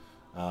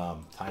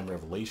 Time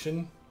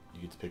Revelation. You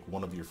get to pick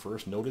one of your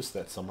first. Notice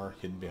that some are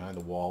hidden behind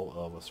the wall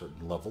of a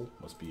certain level.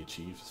 Must be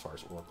achieved as far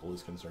as Oracle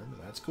is concerned.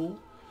 And that's cool.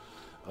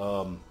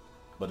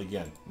 But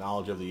again,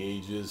 Knowledge of the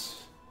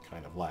Ages,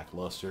 kind of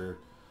lackluster.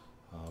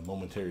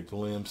 Momentary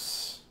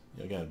Glimpse.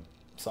 Again,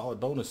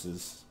 solid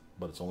bonuses,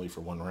 but it's only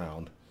for one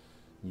round.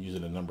 You use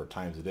it a number of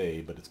times a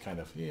day, but it's kind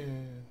of, yeah.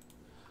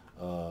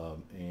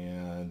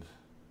 And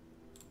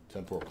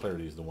Temporal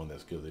Clarity is the one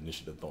that's good, the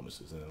initiative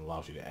bonuses, and it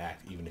allows you to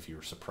act even if you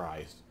were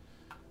surprised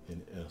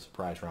in a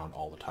surprise round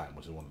all the time,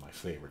 which is one of my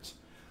favorites.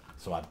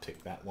 So I'd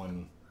take that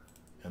one.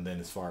 And then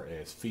as far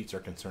as feats are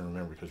concerned,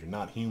 remember, because you're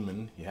not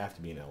human, you have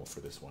to be an elf for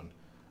this one.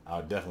 I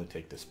would definitely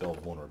take the spell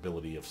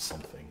vulnerability of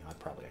something. I'd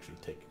probably actually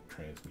take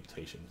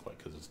transmutation, quite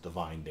because it's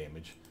divine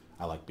damage.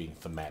 I like being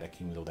thematic,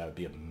 even though that would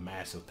be a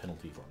massive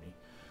penalty for me.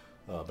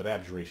 But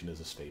abjuration is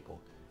a staple.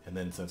 And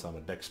then since I'm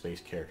a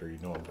dex-based character, you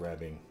know I'm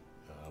grabbing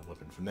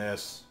weapon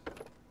finesse.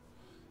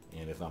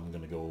 And if I'm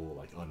going to go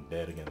like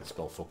undead, again,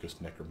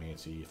 spell-focused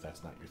necromancy, if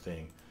that's not your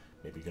thing,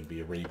 maybe you're going to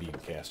be a ray beam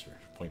caster.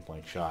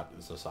 Point-blank shot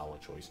is a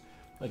solid choice.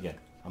 Again,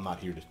 I'm not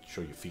here to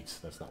show you feats.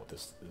 That's not what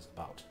this is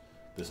about.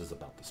 This is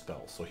about the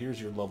spells. So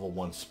here's your level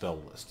 1 spell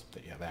list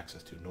that you have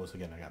access to. Notice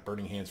again, I got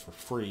Burning Hands for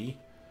free,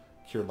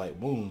 Cure Light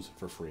Wounds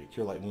for free.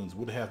 Cure Light Wounds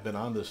would have been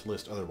on this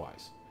list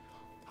otherwise.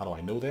 How do I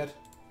know that?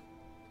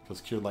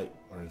 Because Cure Light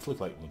or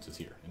Inflict Light Wounds is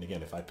here. And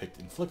again, if I picked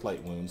Inflict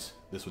Light Wounds,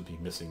 this would be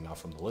missing now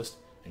from the list,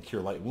 and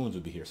Cure Light Wounds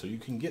would be here. So you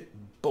can get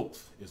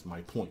both, is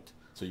my point.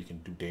 So you can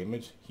do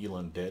damage, heal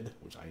undead,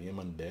 which I am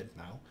undead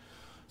now.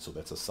 So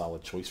that's a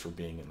solid choice for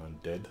being an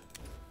undead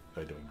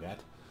by doing that.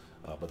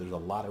 But there's a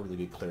lot of really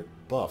good cleric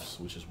buffs,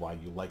 which is why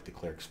you like the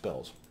cleric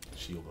spells.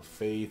 Shield of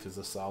Faith is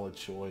a solid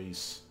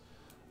choice.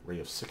 Ray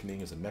of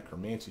Sickening is a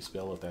necromancy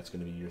spell if that's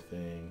going to be your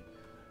thing.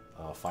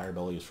 Fire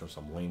Belly is for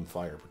some lame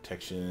fire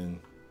protection.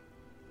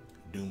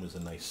 Doom is a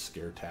nice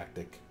scare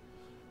tactic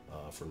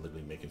for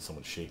literally making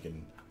someone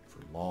shaken for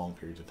long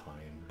periods of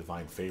time.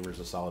 Divine Favor is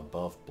a solid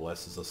buff.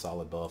 Bless is a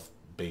solid buff.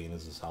 Bane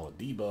is a solid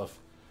debuff.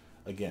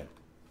 Again,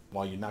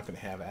 while you're not going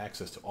to have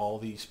access to all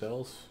these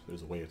spells,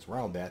 there's a way it's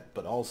around that,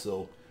 but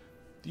also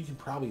you can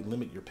probably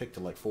limit your pick to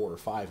like 4 or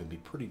 5 and be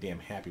pretty damn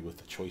happy with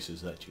the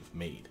choices that you've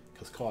made.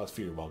 Because Cause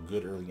Fear, while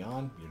good early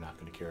on, you're not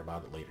going to care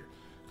about it later,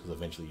 because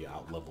eventually you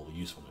outlevel the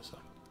usefulness of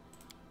it.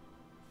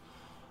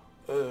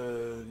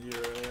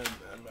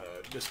 I'm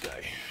this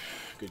guy.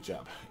 Good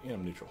job. And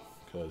I'm neutral,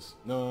 because,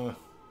 no,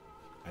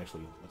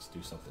 actually, let's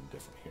do something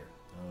different here.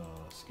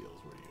 Skills,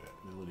 where are you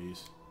at?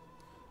 Abilities.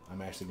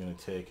 I'm actually going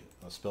to take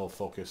a spell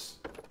focus,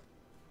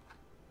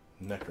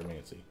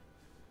 necromancy,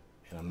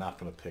 and I'm not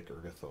going to pick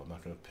Urgatho. I'm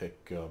not going to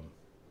pick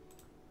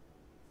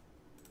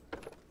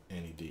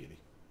any deity.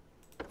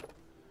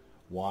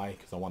 Why?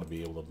 Because I want to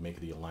be able to make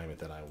the alignment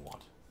that I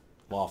want.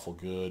 Lawful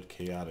good,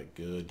 chaotic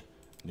good,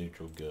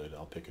 neutral good.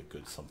 I'll pick a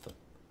good something.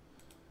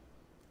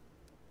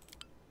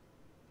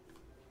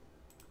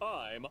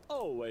 I'm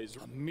always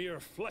a mere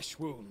flesh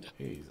wound.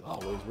 He's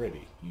always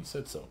ready. You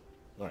said so.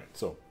 Alright,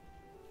 so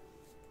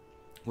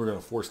we're going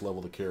to force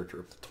level the character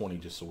up to 20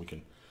 just so we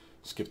can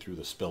skip through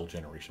the spell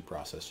generation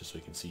process, just so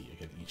you can see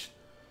again each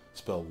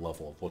spell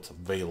level of what's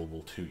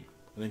available to you.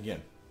 And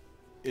again,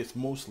 it's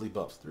mostly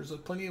buffs. There's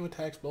plenty of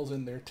attack spells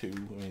in there too.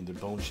 I mean, the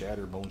Bone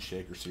Shatter, Bone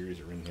Shaker series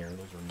are in here.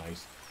 Those are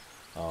nice.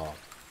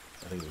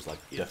 I think there's like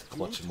Death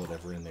Clutch and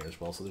whatever in there as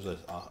well. So there's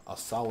a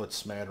solid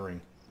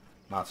smattering,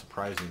 not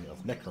surprising,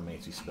 of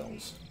necromancy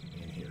spells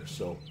in here.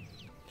 So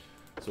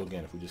So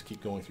again, if we just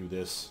keep going through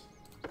this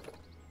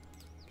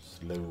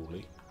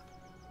slowly,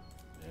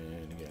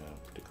 and again, I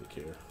don't particularly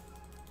care.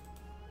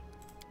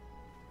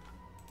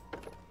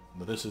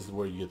 Now this is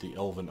where you get the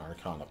Elven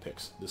Arcana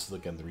picks. This is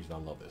again the reason I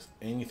love this.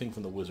 Anything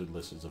from the wizard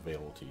list is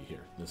available to you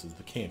here. This is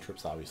the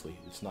cantrips, obviously.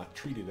 It's not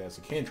treated as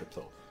a cantrip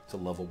though. It's a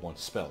level 1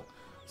 spell.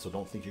 So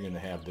don't think you're going to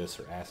have this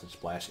or Acid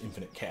Splash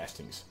infinite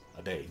castings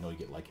a day. No, you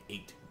get like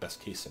 8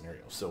 best case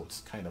scenarios. So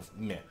it's kind of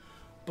meh.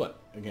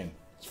 But again,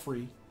 it's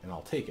free and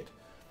I'll take it.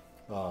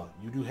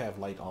 You do have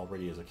light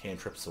already as a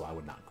cantrip, so I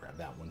would not grab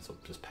that one, so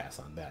just pass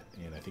on that.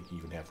 And I think you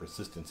even have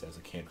resistance as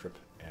a cantrip,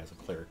 as a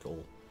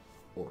clerical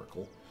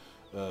oracle.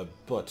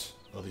 But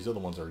these other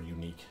ones are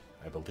unique,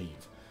 I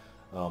believe.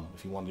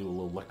 If you want to do a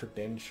little electric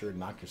damage, sure,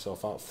 knock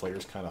yourself out.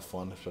 Flare's kind of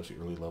fun, especially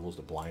early levels,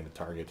 to blind a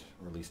target,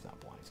 or at least not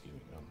blind, excuse me.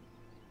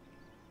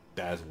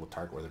 Dazzle a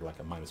target where they're like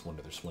a -1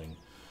 to their swing.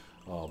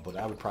 But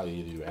I would probably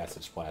either do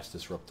Acid Splash,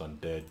 Disrupt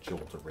Undead,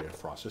 Jolt, or Ray of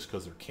Frost, just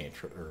because they're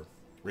cantrip or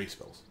ray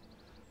spells.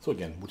 So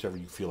again, whichever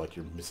you feel like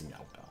you're missing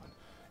out on.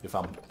 If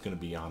I'm going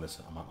to be honest,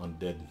 I'm an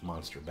undead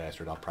monster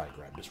bastard, I'll probably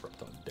grab Disrupt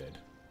Undead.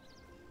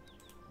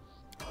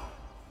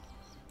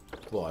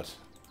 But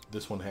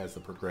this one has the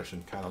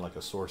progression kind of like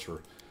a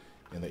sorcerer,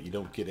 in that you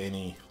don't get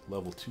any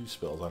level 2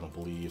 spells, I don't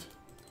believe,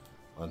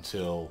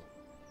 until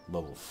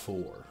level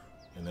 4.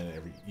 And then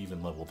every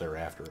even level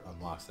thereafter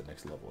unlocks the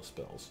next level of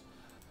spells.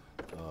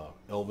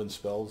 Elven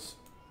spells,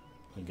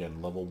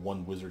 again, level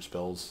 1 wizard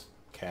spells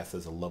cast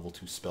as a level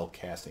 2 spell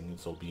casting, and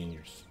so it'll be in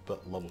your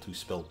level 2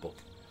 spell book.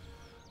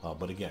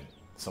 But again,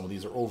 some of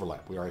these are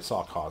overlap. We already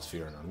saw Cause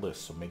Fear on our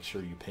list, so make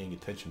sure you're paying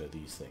attention to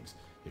these things.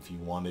 If you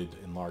wanted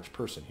Enlarged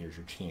Person, here's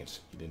your chance.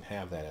 You didn't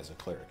have that as a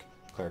cleric.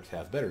 Clerics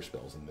have better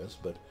spells than this,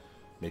 but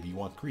maybe you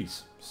want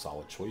Grease.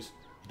 Solid choice.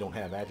 You don't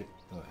have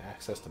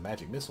access to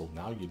Magic Missile.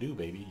 Now you do,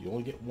 baby. You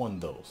only get 1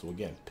 though, so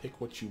again, pick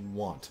what you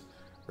want.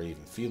 Ray of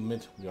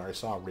Enfeeblement. We already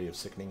saw Ray of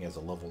Sickening as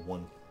a level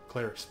 1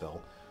 cleric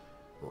spell,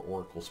 or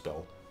oracle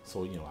spell.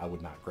 So, you know, I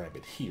would not grab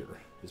it here,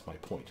 is my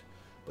point.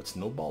 But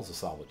Snowball's a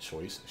solid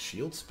choice.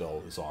 Shield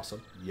spell is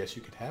awesome. Yes,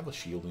 you could have a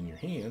shield in your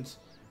hands,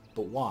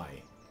 but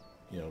why?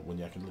 You know,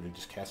 when I can literally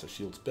just cast a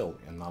shield spell,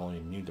 and not only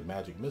immune to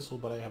Magic Missile,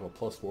 but I have a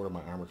 +4 to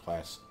my armor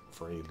class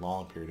for a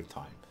long period of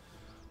time.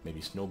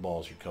 Maybe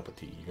Snowball's your cup of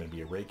tea. You're going to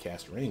be a ray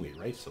caster anyway,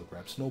 right? So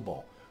grab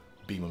Snowball.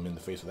 Beam him in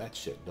the face with that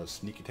shit. It does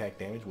sneak attack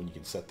damage when you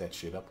can set that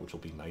shit up, which will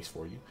be nice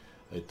for you.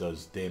 It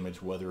does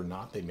damage whether or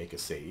not they make a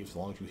save. As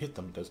long as you hit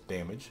them, it does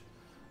damage.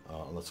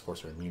 Unless, of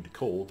course, they're immune to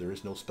cold. There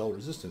is no spell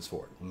resistance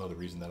for it. Another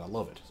reason that I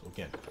love it. So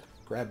again,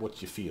 grab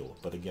what you feel.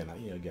 But again,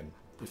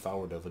 if I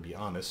were to be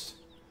honest,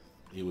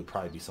 it would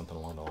probably be something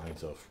along the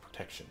lines of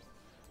protection,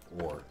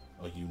 or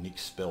a unique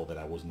spell that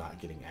I was not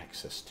getting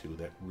access to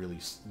that really,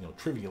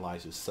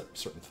 trivializes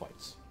certain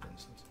fights, for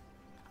instance.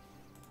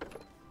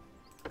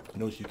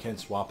 Notice you can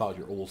swap out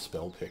your old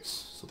spell picks,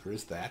 so there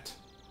is that.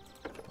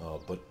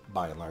 But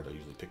by and large, I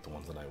usually pick the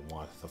ones that I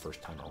want the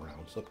first time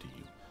around. It's up to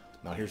you.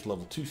 Now here's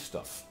level 2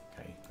 stuff.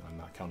 Okay, I'm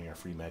not counting our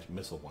free Magic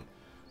Missile one.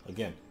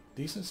 Again,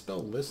 decent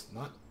spell list,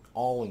 not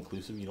all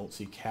inclusive. You don't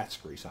see Cat's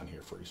Grace on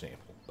here, for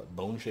example. But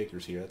Bone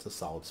Shaker's here, that's a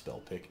solid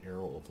spell pick.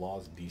 Arrow of Law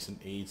is decent.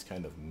 Aid's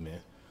kind of meh.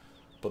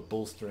 But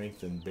Bull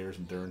Strength and Bear's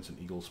Endurance and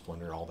Eagle's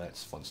Splendor, all that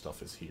fun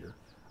stuff is here.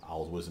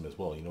 Owl's Wisdom as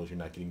well. You know you're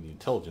not getting the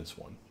Intelligence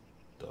one.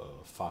 The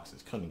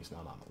Fox's Cunning is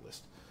not on the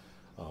list.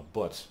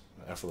 But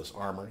Effortless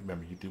Armor,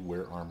 remember you do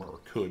wear armor, or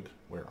could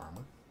wear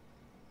armor.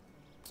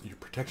 Your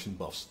protection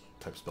buffs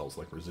type spells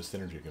like Resist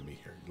Energy are going to be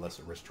here.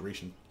 Lesser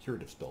Restoration,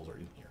 Curative spells are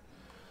in here.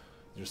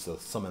 Just the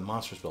Summon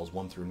Monster spells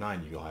 1 through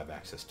 9 you'll have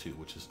access to,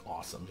 which is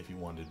awesome if you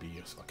wanted to be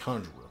a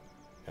Conjurer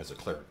as a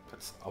Cleric.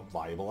 That's a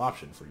viable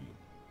option for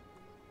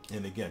you.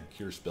 And again,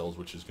 Cure spells,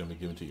 which is going to be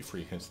given to you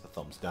free, hence the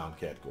thumbs down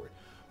category.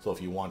 So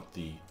if you want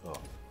the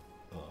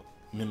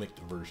mimicked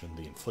version,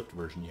 the inflict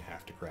version, you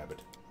have to grab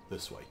it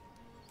this way.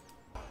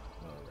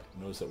 Alright,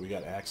 notice that we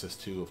got access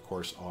to, of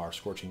course, our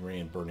Scorching Ray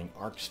and Burning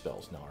Arc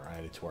spells now are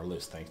added to our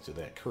list thanks to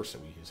that curse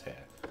that we just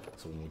had.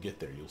 So when we get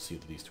there, you'll see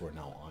that these two are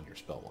now on your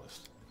spell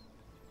list.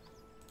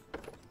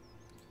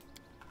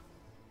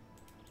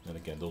 And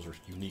again, those are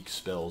unique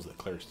spells that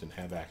clerics didn't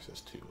have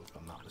access to, if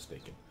I'm not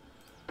mistaken.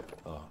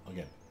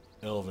 Again,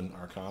 Elven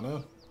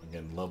Arcana,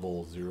 again,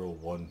 level 0,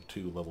 1,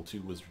 2, level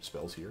 2 wizard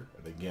spells here.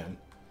 And again,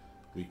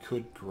 we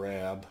could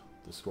grab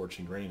the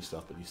Scorching Rain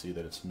stuff, but you see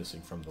that it's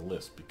missing from the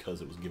list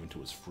because it was given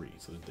to us free.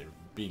 So they're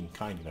being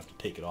kind enough to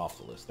take it off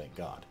the list, thank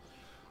God.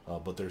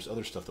 But there's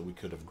other stuff that we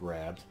could have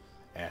grabbed.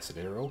 Acid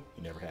Arrow,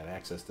 you never had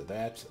access to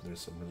that. There's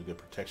some really good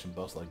protection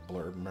buffs like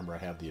Blur. Remember, I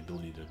have the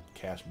ability to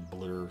cast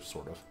Blur,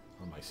 sort of,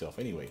 on myself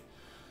anyway.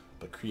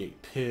 But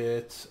Create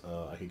Pit,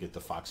 I could get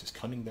the Fox's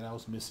Cunning that I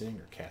was missing,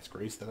 or Cat's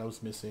Grace that I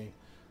was missing.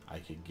 I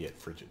could get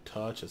Frigid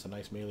Touch, that's a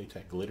nice melee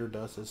attack. Glitter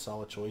Dust is a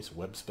solid choice.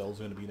 Web Spell's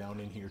going to be down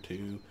in here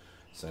too.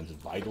 Sends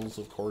Vitals,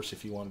 of course,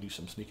 if you want to do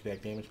some sneak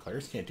attack damage.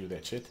 Clerics can't do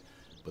that shit,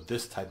 but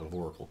this type of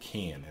Oracle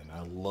can, and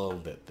I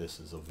love that this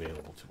is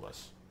available to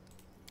us.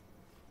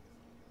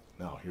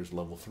 Now, here's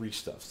level 3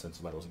 stuff. Sense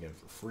Vitals again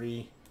for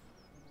free.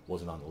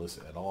 Wasn't on the list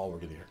at all. We're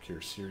getting our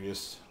Cure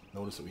Serious.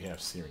 Notice that we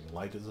have Searing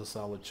Light as a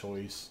solid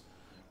choice.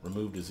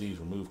 Remove Disease,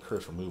 Remove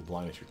Curse, Remove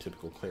Blindness, your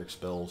typical cleric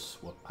spells.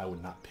 Well, I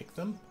would not pick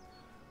them.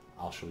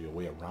 I'll show you a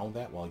way around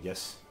that. Well,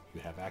 yes,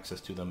 you have access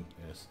to them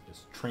as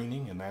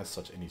training, and as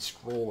such, any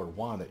scroll or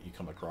wand that you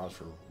come across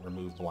for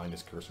Remove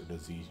Blindness, Curse, or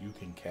Disease, you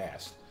can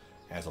cast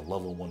as a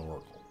level 1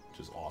 Oracle, which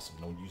is awesome.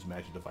 No use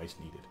magic device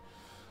needed.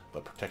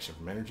 But Protection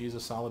from Energy is a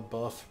solid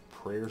buff,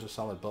 Prayer is a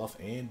solid buff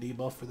and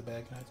debuff for the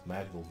bad guys.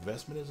 Magical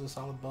Vestment is a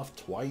solid buff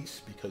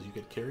twice because you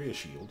could carry a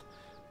shield,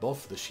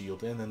 buff the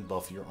shield, and then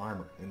buff your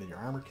armor. And then your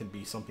armor can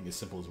be something as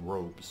simple as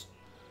robes.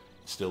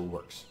 It still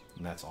works,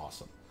 and that's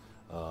awesome.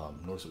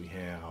 Notice that we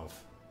have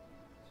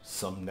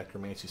some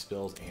necromancy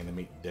spells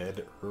animate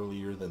dead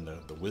earlier than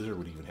the wizard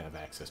would even have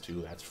access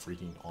to. That's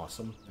freaking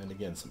awesome. And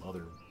again, some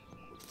other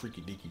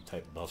freaky deaky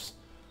type buffs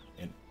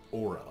and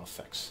aura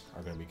effects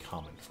are going to be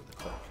common for the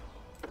cleric.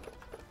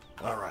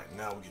 Alright,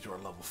 now we get to our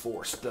level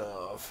 4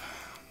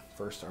 stuff.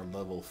 First, our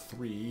level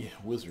 3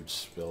 wizard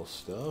spell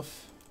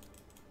stuff.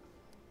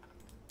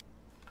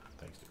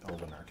 Thanks to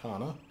Elven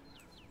Arcana.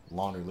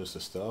 Laundry list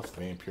of stuff.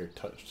 Vampiric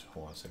Touch,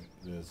 hold on a second,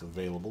 is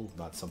available.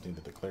 Not something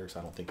that the clerics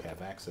I don't think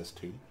have access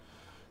to.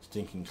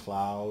 Stinking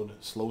Cloud.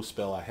 Slow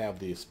spell. I have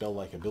the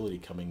spell-like ability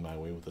coming my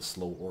way with a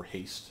slow or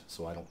haste,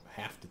 so I don't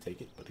have to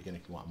take it. But again,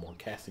 if you want more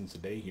castings a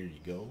day, here you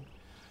go.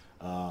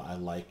 I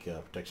like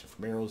Protection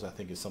from Arrows. I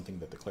think is something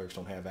that the clerics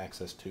don't have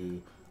access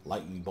to.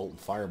 Lightning Bolt and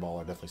Fireball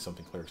are definitely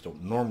something clerics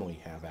don't normally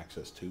have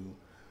access to.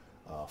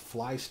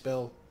 Fly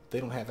Spell, they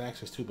don't have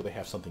access to, but they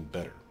have something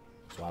better.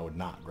 So I would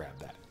not grab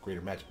that.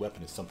 Greater Magic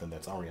Weapon is something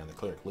that's already on the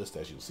cleric list,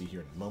 as you'll see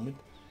here in a moment.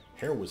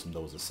 Heroism,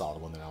 though, is a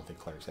solid one that I don't think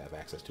clerics have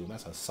access to, and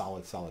that's a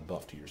solid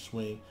buff to your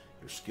swing,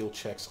 your skill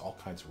checks, all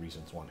kinds of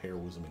reasons. One,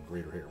 Heroism and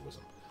Greater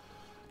Heroism.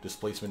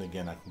 Displacement,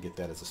 again, I can get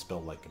that as a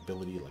spell-like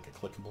ability, like a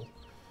clickable.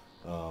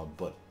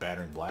 But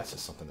Battering Blast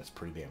is something that's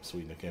pretty damn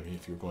sweet. And again,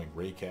 if you're going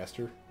Ray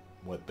caster,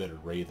 what better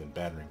Ray than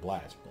Battering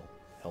Blast? Well,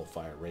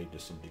 Hellfire Ray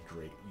just seemed to be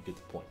great. You get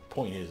the point.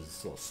 Point is, it's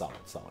still a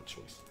solid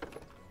choice.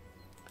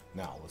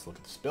 Now, let's look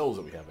at the spells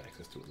that we have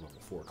access to at level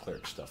 4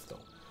 cleric stuff, though.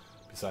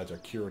 Besides our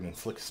Cure and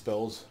Inflict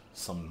spells,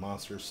 summon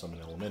monsters, summon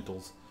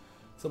elementals,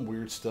 some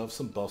weird stuff,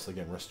 some buffs,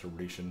 again,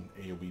 Restoration,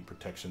 AoE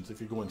protections. If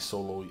you're going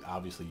solo,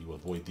 obviously you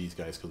avoid these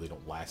guys because they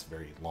don't last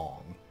very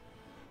long.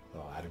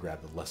 I'd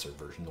grab the lesser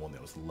version, the one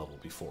that was the level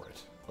before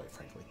it, quite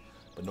frankly.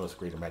 But notice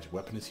Greater Magic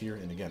Weapon is here,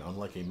 and again,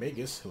 unlike a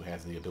Magus, who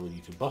has the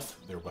ability to buff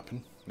their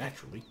weapon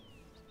naturally,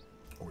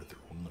 or their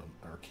own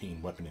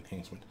arcane weapon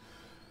enhancement,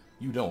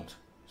 you don't.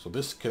 So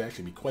this could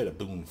actually be quite a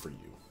boon for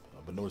you.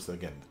 But notice that,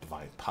 again,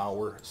 Divine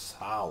Power,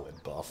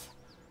 solid buff,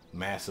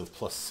 massive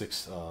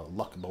 +6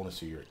 luck bonus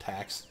to your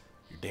attacks,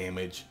 your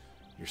damage,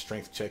 your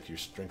strength check, your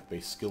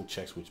strength-based skill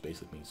checks, which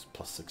basically means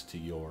 +6 to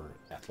your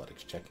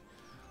athletics check,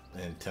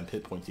 and 10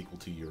 hit points equal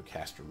to your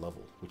caster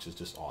level, which is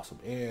just awesome.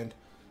 And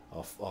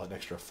an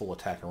extra full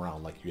attack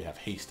around, like you have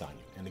haste on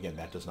you. And again,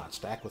 that does not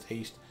stack with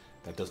haste,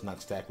 that does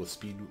not stack with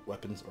speed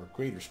weapons or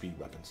greater speed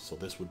weapons, so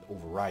this would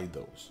override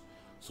those.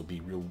 So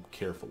be real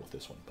careful with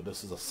this one. But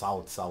this is a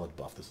solid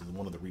buff. This is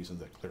one of the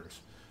reasons that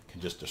clerics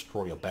can just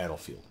destroy a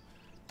battlefield.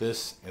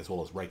 This, as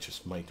well as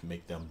Righteous Might,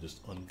 make them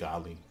just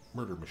ungodly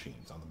murder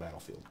machines on the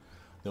battlefield.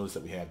 Notice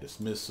that we have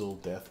Dismissal,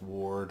 Death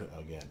Ward,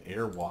 again,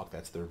 Airwalk,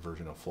 that's their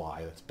version of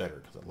Fly. That's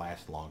better because it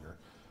lasts longer.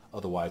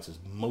 Otherwise, it's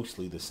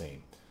mostly the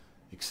same,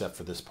 except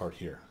for this part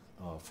here.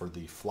 For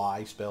the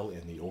Fly spell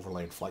and the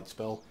Overland Flight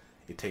spell,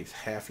 it takes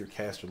half your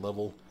caster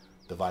level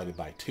divided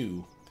by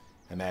 2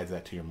 and adds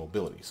that to your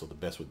mobility. So the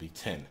best would be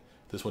 10.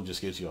 This one just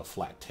gives you a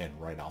flat 10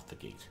 right out the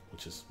gate,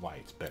 which is why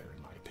it's better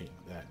in my opinion.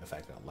 That and the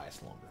fact that it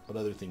lasts longer. But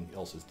everything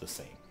else is the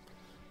same.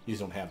 These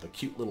don't have the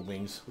cute little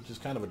wings, which is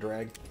kind of a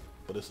drag,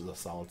 but this is a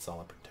solid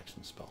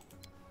protection spell.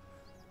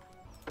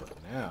 But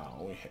now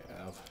we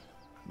have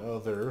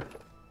another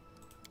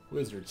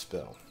wizard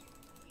spell.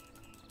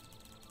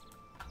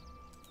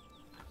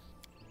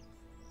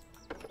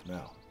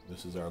 Now,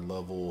 this is our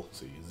level, let's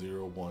see,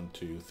 0, 1,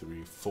 2,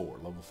 3, 4,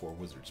 level 4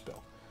 wizard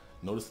spell.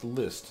 Notice the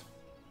list,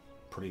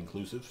 pretty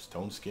inclusive.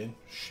 Stone Skin,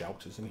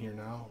 Shout is in here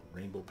now,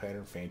 Rainbow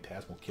Pattern,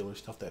 Phantasmal Killer,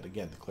 stuff that,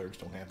 again, the clerics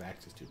don't have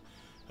access to.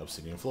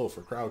 Obsidian Flow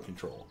for crowd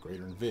control,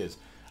 Greater and Vids.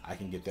 I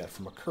can get that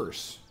from a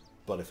curse,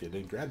 but if you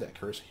didn't grab that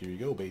curse, here you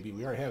go, baby.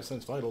 We already have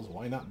Sense Vitals,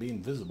 why not be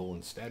invisible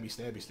and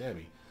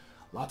stabby?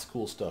 Lots of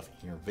cool stuff.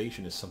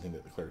 Innervation is something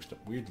that the clerics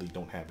weirdly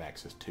don't have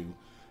access to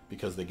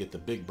because they get the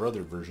big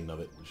brother version of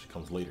it, which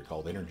comes later,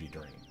 called Energy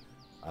Drain.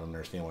 I don't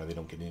understand why they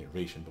don't get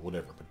Innervation, but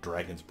whatever. But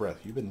Dragon's Breath,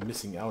 you've been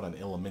missing out on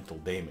elemental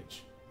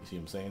damage. You see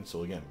what I'm saying?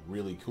 So again,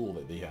 really cool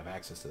that they have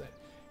access to that.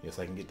 Yes,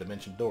 I can get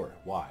Dimension Door.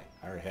 Why?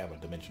 I already have a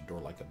Dimension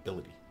Door-like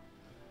ability.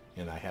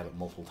 And I have it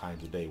multiple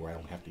times a day where I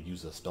don't have to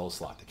use a spell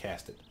slot to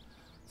cast it.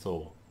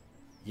 So,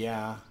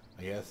 yeah,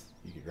 I guess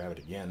you could grab it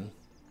again.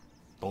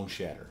 Bone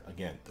Shatter.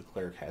 Again, the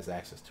cleric has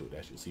access to it,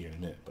 as you'll see here in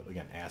a minute. But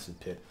again, Acid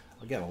Pit.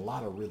 Again, a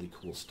lot of really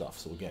cool stuff.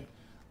 So again,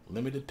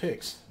 limited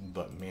picks,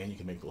 but man, you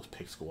can make those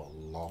picks go a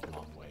long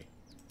way.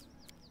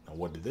 Now,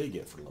 what did they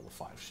get for level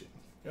 5 shit?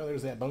 You know,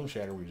 there's that Bone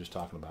Shatter we were just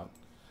talking about.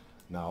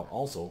 Now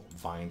also,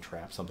 Vine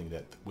Trap, something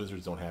that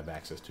wizards don't have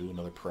access to.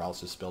 Another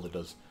paralysis spell that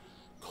does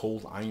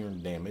cold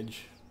iron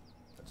damage.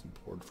 That's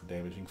important for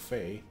damaging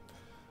Fae.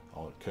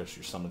 I'll catch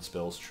your summon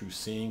spells, True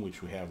Seeing,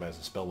 which we have as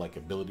a spell-like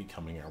ability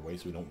coming our way,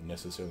 so we don't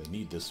necessarily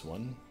need this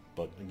one.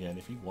 But again,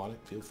 if you want it,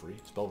 feel free.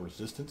 Spell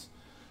Resistance,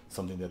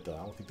 something that I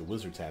don't think the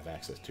wizards have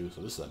access to,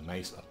 so this is a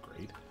nice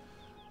upgrade.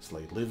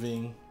 Slay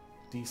Living,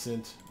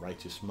 decent.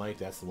 Righteous Might,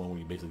 that's the one where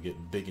you basically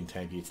get big and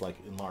tanky. It's like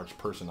Enlarged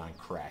Person on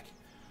crack.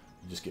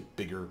 You just get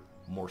bigger,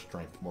 more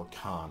strength, more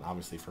con.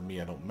 Obviously for me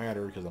I don't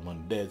matter because I'm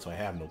undead, so I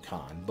have no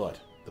con, but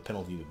the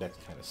penalty to dex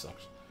kind of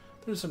sucks.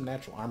 There's some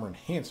natural armor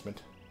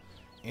enhancement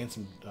and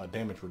some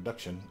damage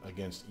reduction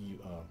against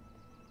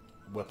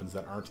weapons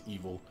that aren't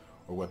evil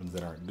or weapons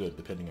that aren't good,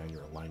 depending on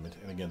your alignment.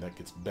 And again, that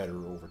gets better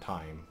over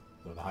time,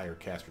 the higher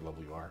caster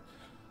level you are.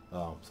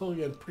 So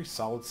you have a pretty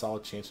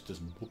solid chance to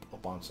just whoop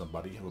up on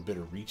somebody. You have a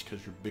better reach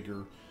because you're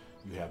bigger.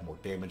 You have more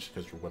damage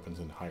because your weapon's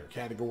in a higher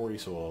category.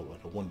 So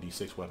like a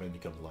 1d6 weapon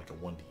becomes like a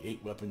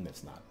 1d8 weapon.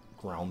 That's not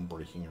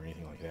groundbreaking or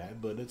anything like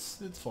that, but it's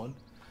fun.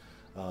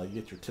 You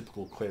get your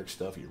typical cleric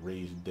stuff, your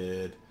Raised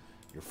Dead,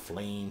 your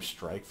Flame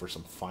Strike for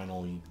some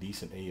finally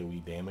decent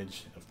AoE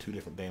damage of 2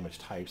 different damage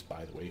types,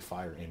 by the way,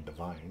 Fire and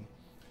Divine.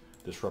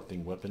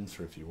 Disrupting Weapons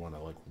for if you want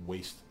to like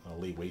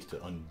lay waste to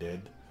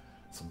undead.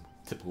 Some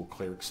typical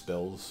cleric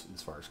spells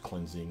as far as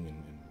cleansing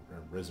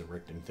and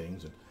resurrecting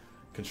things. And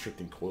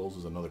Constricting Coils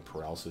is another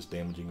paralysis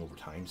damaging over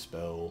time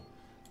spell.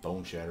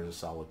 Bone Shatter is a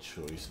solid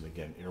choice. And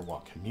again,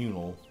 Airwalk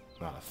Communal,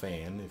 not a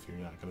fan if you're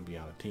not going to be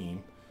on a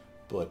team.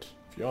 But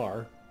if you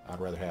are, I'd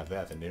rather have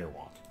that than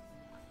Airwalk.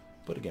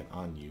 But again,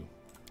 on you.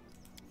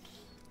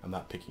 I'm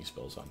not picking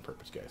spells on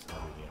purpose, guys. I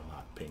really am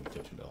not paying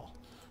attention at all.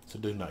 So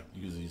do not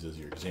use these as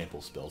your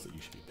example spells that you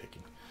should be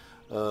picking.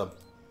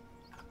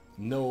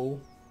 Know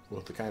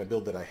with the kind of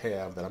build that I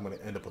have that I'm going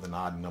to end up with an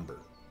odd number.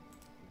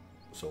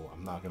 So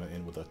I'm not going to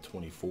end with a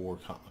 24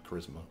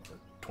 charisma or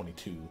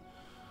 22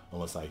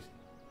 unless I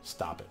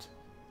stop it,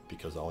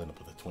 because I'll end up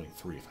with a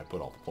 23 if I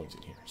put all the points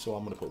in here. So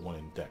I'm going to put 1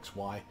 in dex.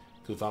 Why?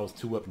 Because if I was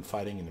 2-weapon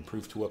fighting and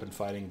improved 2-weapon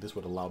fighting, this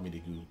would allow me to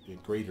do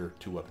greater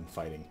 2-weapon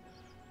fighting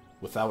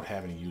without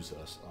having to use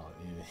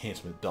an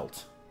enhancement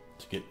belt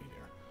to get me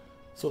there.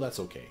 So that's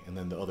okay. And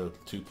then the other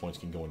 2 points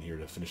can go in here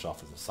to finish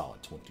off as a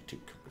solid 22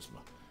 charisma.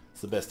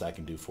 It's the best I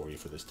can do for you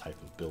for this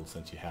type of build,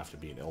 since you have to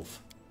be an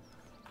elf.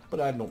 But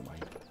I don't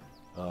mind.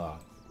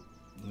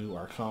 New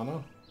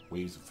Arcana,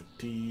 Waves of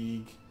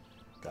Fatigue.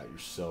 Got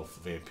yourself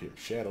Vampire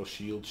Shadow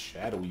Shield.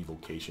 Shadow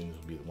Evocations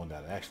will be the one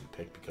that I actually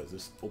picked, because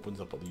this opens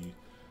up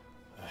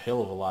a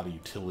hell of a lot of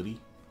utility.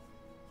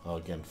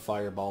 Again,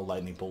 Fireball,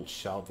 Lightning Bolt,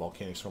 Shout,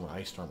 Volcanic Storm, and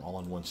Ice Storm all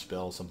on one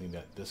spell, something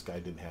that this guy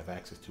didn't have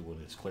access to in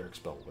his cleric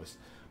spell list.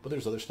 But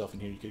there's other stuff in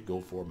here you could go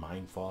for.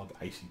 Mind Fog,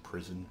 Icy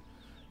Prison,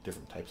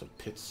 different types of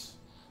pits,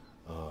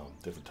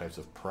 different types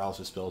of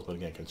paralysis spells. But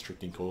again,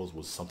 Constricting Coils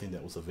was something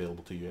that was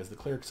available to you as the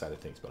cleric side of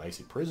things, but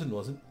Icy Prison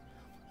wasn't.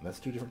 And that's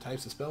 2 different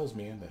types of spells,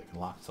 man, that can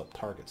lock up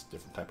targets,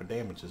 different type of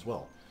damage as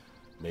well.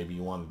 Maybe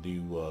you want to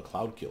do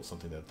Cloud Kill,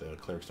 something that the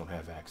clerics don't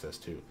have access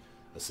to.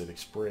 Acidic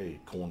Spray,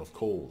 Cone of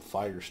Cold,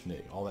 Fire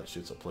Snake, all that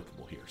shit's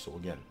applicable here. So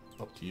again,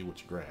 up to you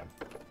what you grab.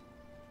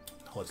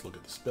 Now let's look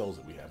at the spells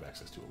that we have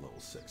access to at level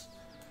 6.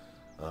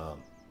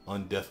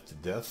 Undeath to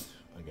Death,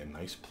 again,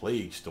 nice.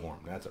 Plague Storm,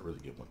 that's a really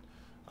good one.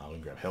 We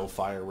can grab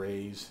Hellfire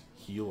Rays,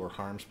 Heal or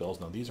Harm spells.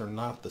 Now these are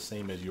not the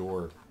same as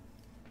your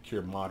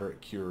Cure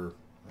Moderate, Cure,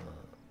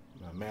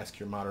 Mass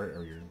Cure Moderate,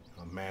 or your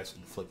Mass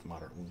Inflict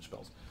Moderate wound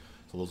spells.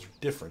 So those are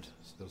different.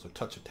 Those are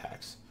touch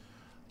attacks.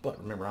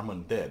 But remember, I'm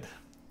undead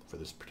for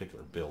this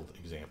particular build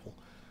example,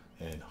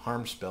 and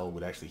Harm spell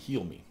would actually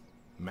heal me.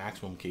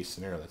 Maximum case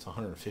scenario, that's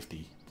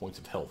 150 points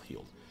of health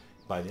healed.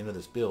 By the end of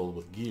this build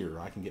with gear,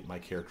 I can get my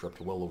character up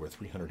to well over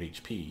 300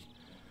 HP.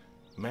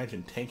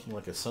 Imagine tanking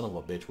like a son of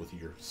a bitch with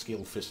your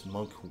Scale Fist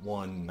Monk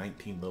 1,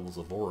 19 levels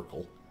of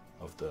Oracle,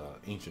 of the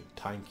Ancient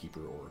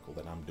Timekeeper Oracle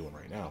that I'm doing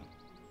right now,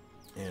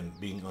 and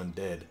being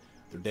undead.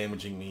 They're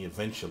damaging me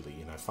eventually,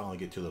 and I finally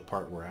get to the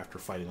part where after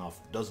fighting off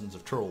dozens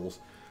of trolls,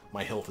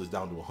 my health is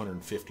down to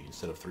 150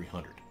 instead of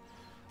 300.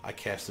 I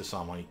cast this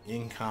on my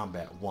in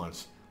combat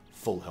once,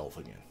 full health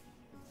again.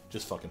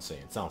 Just fucking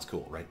saying. Sounds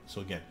cool, right? So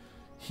again,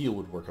 heal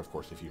would work, of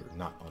course, if you're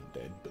not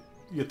undead, but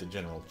you get the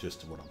general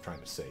gist of what I'm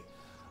trying to say.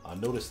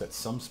 Notice that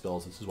some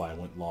spells, this is why I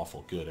went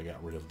Lawful Good. I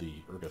got rid of the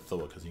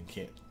Urgathoa, because you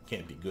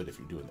can't be good if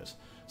you're doing this.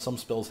 Some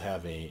spells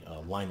have a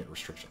alignment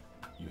restriction.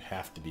 You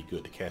have to be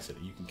good to cast it.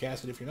 You can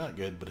cast it if you're not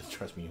good, but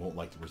trust me, you won't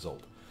like the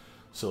result.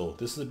 So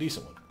this is a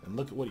decent one. And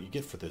look at what you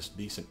get for this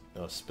decent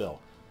spell.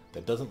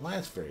 That doesn't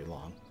last very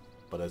long,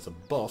 but as a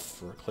buff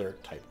for a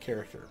cleric type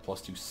character.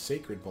 +2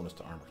 sacred bonus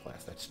to armor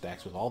class. That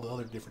stacks with all the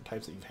other different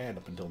types that you've had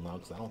up until now,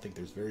 because I don't think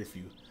there's very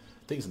few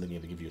things in the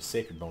game that give you a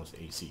sacred bonus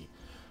to AC.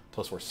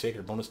 +4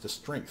 sacred bonus to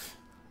strength.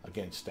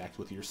 Again, stacked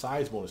with your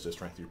size bonus to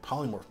strength, your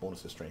polymorph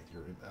bonus to strength,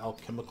 your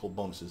alchemical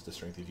bonuses to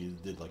strength if you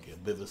did like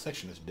a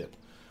vivisectionist dip.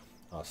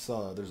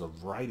 So there's a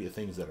variety of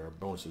things that are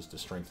bonuses to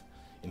strength.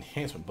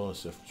 Enhancement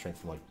bonus to strength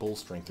from like bull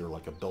strength or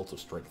like a belt of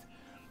strength.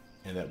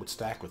 and that would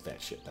stack with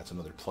that shit. That's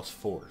another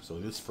 +4. So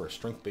this for a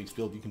strength-based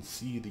build, you can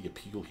see the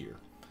appeal here.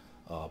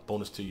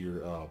 Bonus to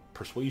your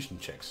persuasion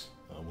checks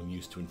when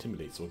used to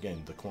intimidate. So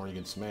again, the corner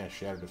against smash,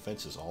 shatter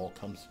defenses all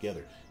comes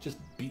together, just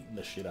beating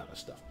the shit out of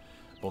stuff.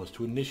 Bonus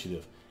to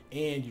initiative,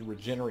 and you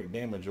regenerate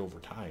damage over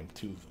time.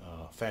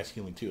 Fast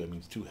healing too. That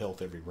means 2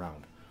 health every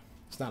round.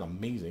 It's not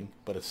amazing,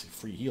 but it's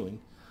free healing.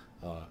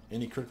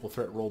 Any critical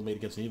threat roll made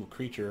against an evil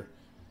creature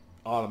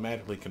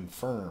automatically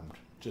confirmed.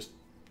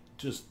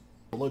 Just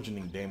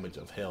bludgeoning damage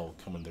of hell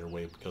coming their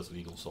way because of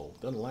Eagle Soul.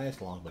 Doesn't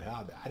last long, but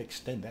I'd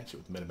extend that shit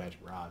with Meta Magic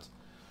Rods.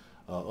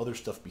 Other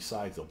stuff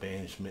besides the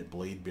banishment,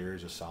 Blade Bear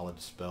is a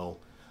solid spell.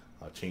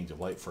 Change of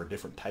Light for a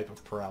different type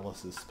of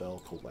paralysis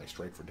spell. Cold Light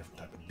Strike for a different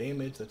type of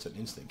damage. That's an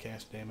instant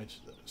cast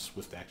damage.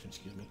 Swift action,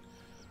 excuse me.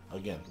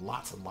 Again,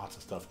 lots and lots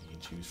of stuff you can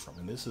choose from.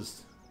 And this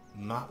is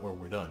not where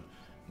we're done.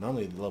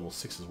 Normally the level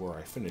 6 is where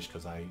I finish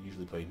because I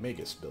usually play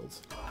Magus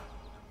builds.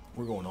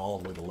 We're going all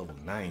the way to level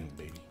 9,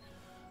 baby.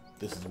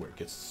 This is where it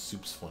gets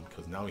soups fun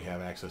because now we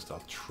have access to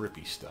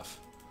trippy stuff.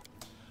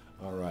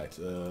 Alright,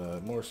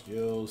 more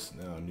skills.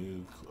 Now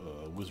new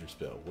wizard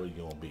spell. Where are you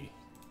going to be?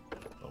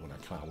 When I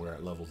count, we're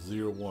at level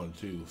 0, 1,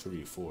 2,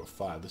 3, 4,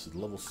 5. This is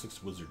level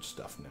 6 wizard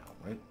stuff now,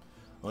 right?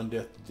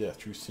 Undeath to Death,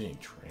 True Seeing,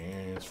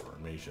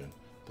 Transformation.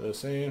 The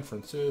San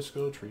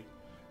Francisco Tree.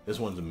 This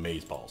one's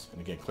amazeballs.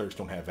 And again, clerics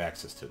don't have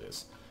access to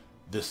this.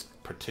 This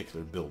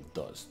particular build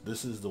does.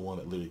 This is the one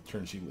that literally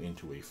turns you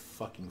into a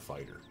fucking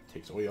fighter.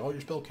 Takes away all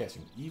your spell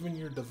casting, even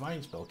your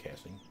divine spell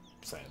casting,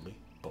 sadly.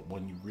 But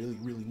when you really,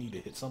 really need to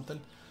hit something,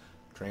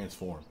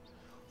 transform.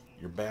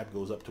 Your BAB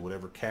goes up to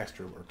whatever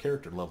caster or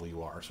character level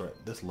you are. So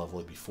at this level,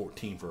 it'd be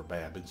 14 for a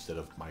BAB instead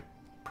of my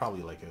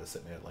probably like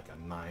sitting at like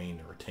a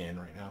 9 or a 10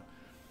 right now.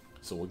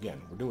 So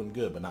again, we're doing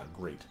good, but not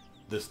great.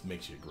 This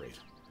makes you great,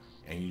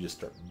 and you just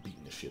start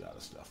beating the shit out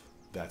of stuff.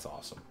 That's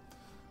awesome.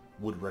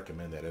 Would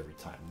recommend that every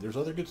time. There's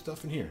other good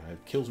stuff in here.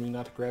 It kills me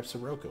not to grab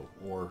Sirocco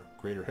or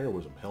Greater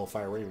Heroism.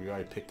 Hellfire Ray we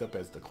already picked up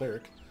as the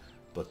cleric,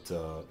 but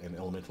and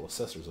Elemental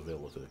Assessors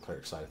available to the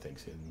cleric side of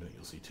things in a minute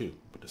you'll see too.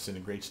 But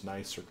Disintegrate's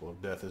nice, Circle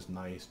of Death is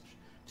nice,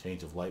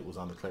 Change of Light was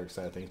on the cleric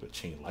side of things, but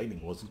Chain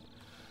Lightning wasn't.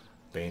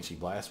 Banshee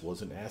Blast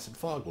wasn't, Acid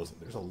Fog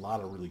wasn't. There's a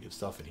lot of really good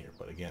stuff in here,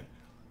 but again,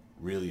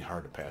 really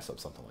hard to pass up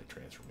something like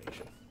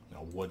Transformation.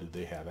 Now what did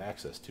they have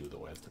access to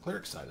though as the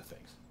cleric side of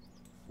things?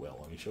 Well,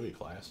 let me show you,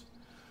 class.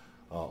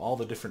 All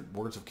the different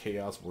words of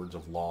chaos, words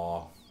of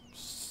law,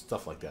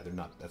 stuff like that.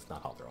 That's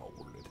not how they're all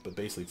worded, but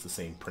basically it's the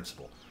same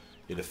principle.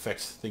 It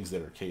affects things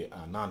that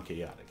are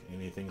non-chaotic,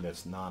 anything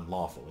that's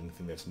non-lawful,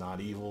 anything that's not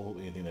evil,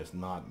 anything that's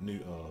not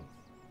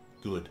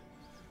good.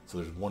 So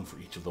there's one for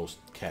each of those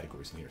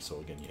categories in here. So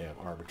again, you have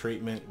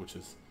arbitrament, which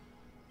is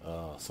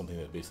something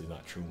that's basically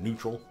not true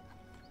neutral,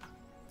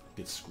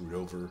 gets screwed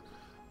over.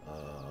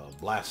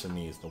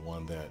 Blasphemy is the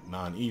one that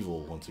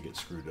non-evil wants to get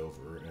screwed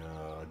over.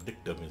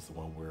 Dictum is the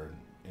one where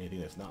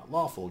anything that's not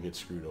lawful gets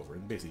screwed over.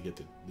 And basically get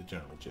the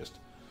general gist.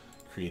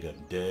 Create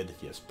undead,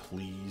 yes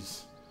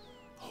please.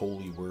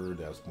 Holy word,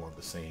 that was more of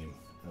the same.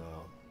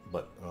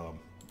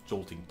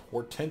 Jolting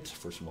portent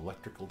for some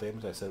electrical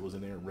damage, I said was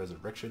in there.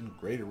 Resurrection,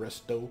 great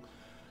arresto.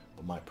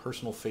 But my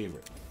personal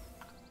favorite,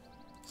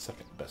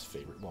 second best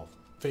favorite, well,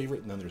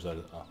 favorite, and then there's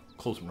a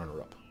close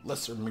runner-up.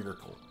 Lesser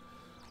Miracle.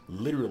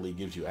 Literally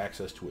gives you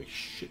access to a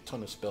shit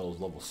ton of spells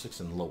level 6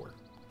 and lower.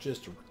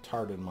 Just a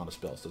retarded amount of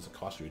spells. Doesn't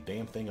cost you a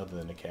damn thing other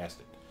than to cast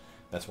it.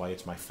 That's why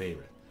it's my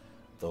favorite.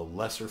 The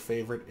lesser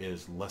favorite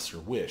is Lesser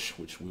Wish,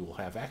 which we will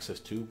have access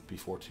to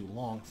before too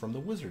long from the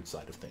wizard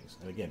side of things.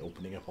 And again,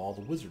 opening up all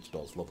the wizard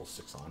spells level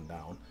 6 on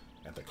down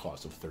at the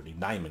cost of 30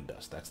 diamond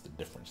dust. That's the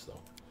difference though.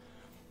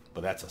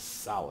 But that's a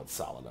solid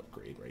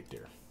upgrade right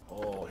there.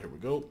 Oh, here we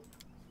go.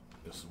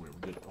 This is where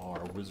we get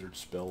our wizard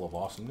spell of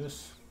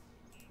awesomeness.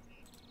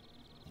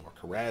 More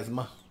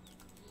charisma.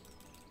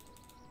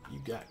 You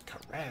got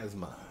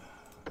charisma.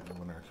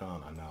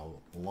 Arcana. Now,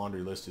 the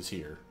laundry list is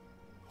here.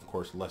 Of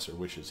course, Lesser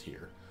Wish is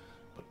here.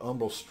 But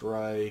Umbral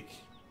Strike,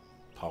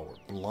 Power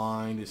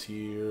Blind is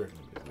here.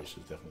 Wish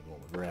is definitely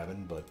going with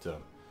grabbing.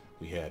 But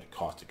we had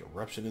Caustic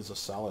Eruption is a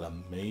solid,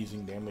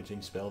 amazing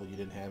damaging spell that you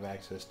didn't have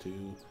access to.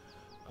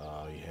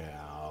 You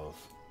have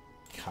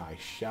Kai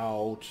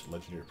Shout,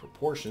 Legendary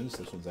Proportions.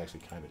 This one's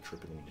actually kind of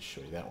trippy. Let me just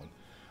show you that one.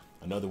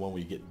 Another one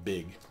where you get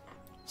big.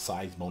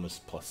 Size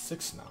bonus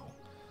 +6 now.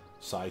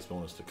 Size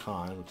bonus to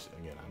con, which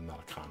again, I'm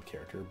not a con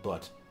character,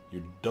 but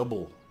you're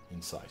double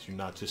in size. You're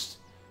not just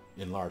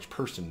enlarged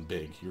person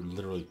big, you're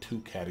literally 2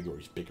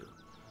 categories bigger.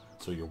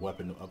 So your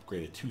weapon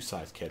upgraded 2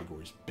 size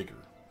categories bigger.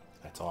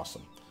 That's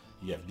awesome.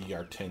 You have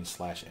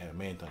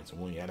DR10/adamantine, so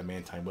only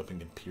adamantine weapon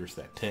can pierce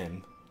that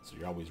 10. So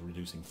you're always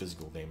reducing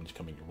physical damage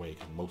coming your way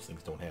because most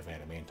things don't have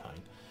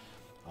adamantine.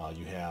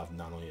 You have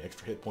not only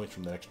extra hit points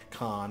from that extra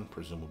con,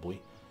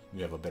 presumably,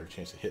 you have a better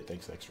chance to hit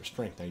thanks to extra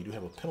strength. Now you do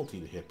have a penalty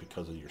to hit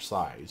because of your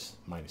size,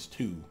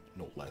 -2,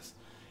 no less,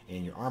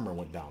 and your armor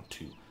went down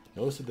 2.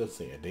 Notice it doesn't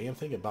say a damn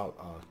thing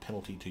about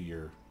penalty to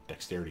your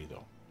dexterity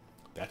though.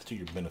 That's to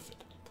your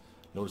benefit.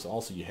 Notice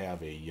also you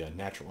have a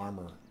natural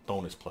armor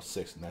bonus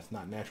 +6, and that's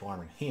not natural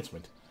armor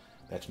enhancement,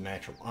 that's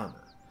natural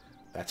armor.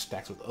 That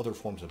stacks with other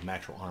forms of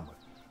natural armor.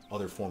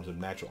 Other forms of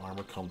natural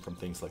armor come from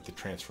things like the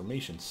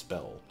transformation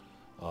spell,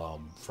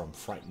 from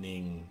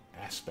frightening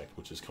aspect,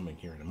 which is coming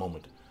here in a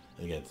moment.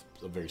 And again,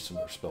 it's a very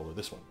similar spell to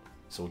this one.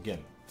 So again,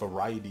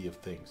 variety of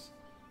things.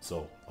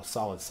 So a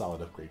solid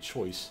upgrade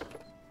choice,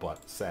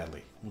 but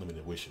sadly,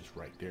 limited wishes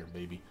right there,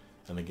 baby.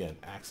 And again,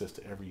 access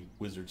to every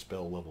wizard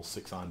spell level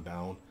 6 on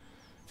down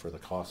for the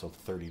cost of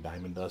 30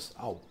 diamond dust.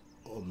 I'll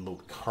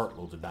unload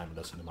cartloads of diamond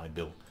dust into my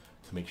build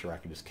to make sure I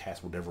can just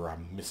cast whatever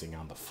I'm missing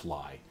on the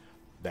fly.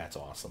 That's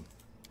awesome.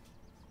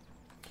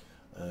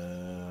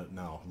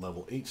 Now,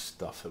 level 8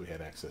 stuff that we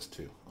had access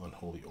to.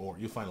 Unholy Aura.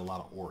 You'll find a lot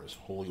of auras.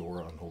 Holy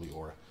Aura, Unholy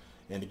Aura.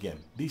 And again,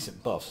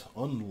 decent buffs,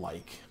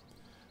 unlike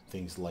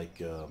things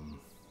like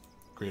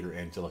Greater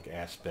Angelic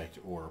Aspect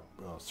or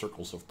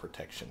Circles of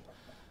Protection.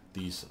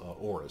 These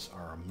auras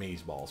are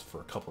amazeballs for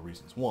a couple of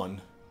reasons.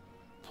 One,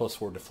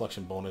 +4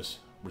 deflection bonus,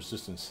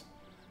 resistance,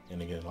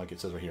 and again, like it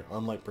says right here,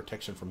 unlike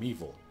protection from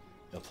evil,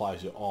 it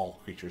applies to all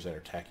creatures that are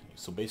attacking you.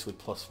 So basically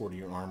 +4 to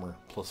your armor,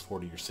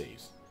 +4 to your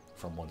saves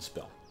from one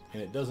spell.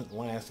 And it doesn't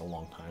last a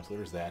long time, so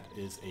there's that.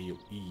 It is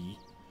AoE,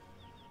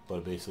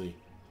 but basically,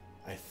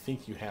 I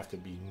think you have to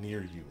be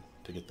near you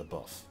to get the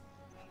buff.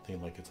 I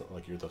think like it's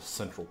like you're the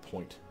central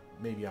point.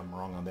 Maybe I'm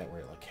wrong on that,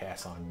 where it like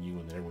casts on you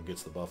and then everyone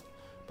gets the buff,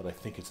 but I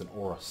think it's an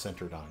aura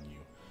centered on you.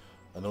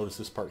 Notice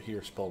this part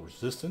here, spell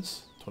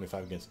resistance,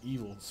 25 against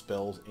evil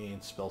spells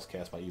and spells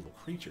cast by evil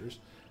creatures.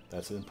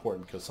 That's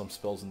important because some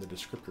spells in the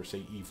descriptor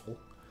say evil,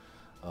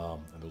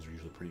 and those are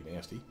usually pretty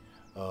nasty.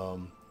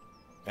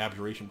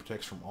 Abjuration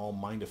protects from all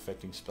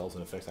mind-affecting spells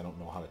and effects. I don't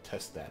know how to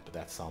test that, but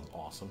that sounds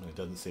awesome. And it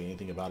doesn't say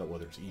anything about it,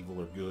 whether it's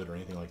evil or good or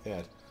anything like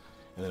that.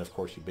 And then, of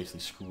course, you basically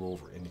screw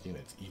over anything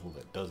that's evil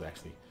that does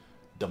actually,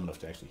 dumb enough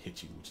to actually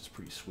hit you, which is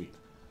pretty sweet.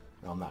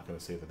 Now, I'm not going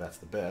to say that that's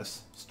the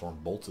best. Storm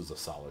Bolts is a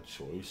solid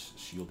choice.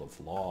 Shield of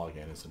Law,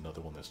 again, is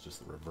another one that's just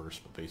the reverse,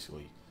 but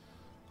basically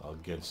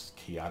against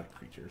chaotic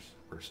creatures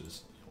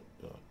versus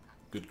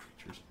good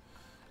creatures.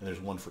 And there's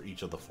one for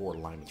each of the 4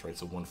 alignments, right?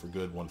 So one for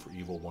good, one for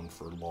evil, one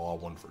for law,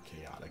 one for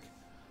chaotic.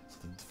 So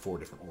the 4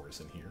 different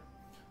auras in here.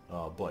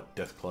 But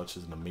Death Clutch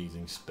is an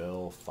amazing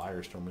spell.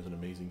 Firestorm is an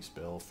amazing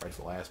spell.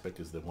 Frightful Aspect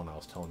is the one I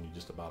was telling you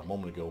just about a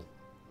moment ago.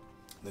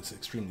 That's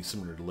extremely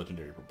similar to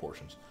Legendary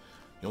Proportions.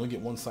 You only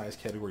get one size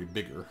category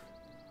bigger.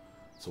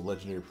 So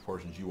Legendary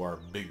Proportions, you are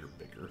bigger.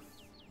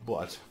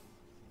 But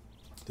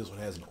this one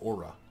has an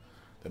aura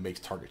that makes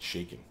targets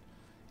shaken.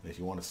 And if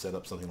you want to set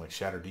up something like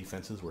Shatter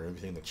Defenses, where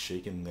everything that's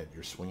shaken that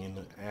you're swinging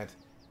at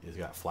is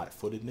got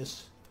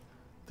flat-footedness,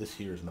 this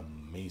here is an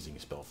amazing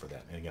spell for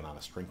that. And again, on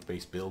a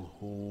strength-based build,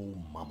 oh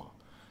mama.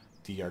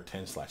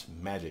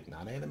 DR10/magic,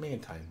 not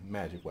adamantine,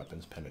 magic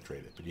weapons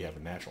penetrated. But you have a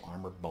natural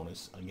armor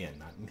bonus, again,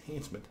 not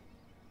enhancement,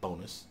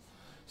 bonus.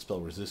 Spell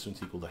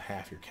resistance equal to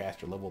half your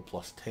caster level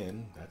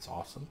 +10. That's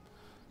awesome.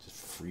 Just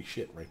free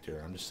shit right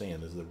there. I'm just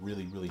saying, this is a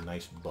really, really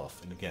nice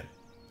buff. And again,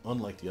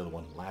 unlike the other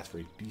one, lasts for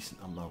a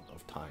decent amount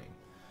of time.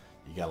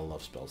 You gotta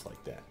love spells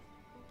like that.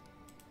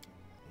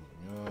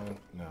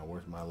 Now,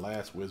 where's my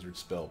last wizard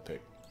spell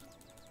pick?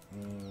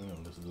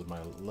 This is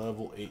my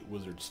level 8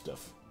 wizard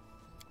stuff.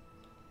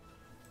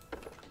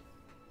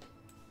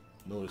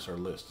 Notice our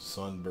list.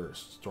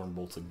 Sunburst, Storm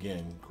Bolts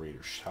again,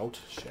 Greater Shout,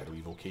 Shadow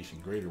Evocation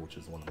Greater, which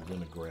is the one we're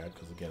going to grab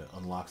because again it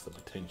unlocks the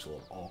potential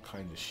of all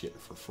kinds of shit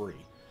for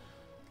free.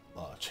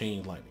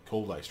 Chain Lightning,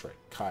 Cold Ice Strike,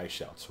 Kai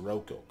Shout,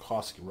 Sirocco,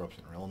 Caustic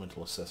Eruption, or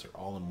Elemental Assessor,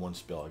 all in one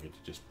spell. I get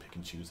to just pick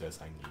and choose as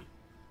I need.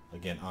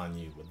 Again, on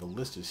you, but the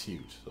list is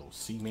huge. So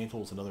Sea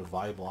Mantle is another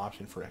viable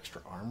option for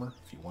extra armor.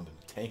 If you want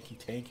a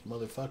tanky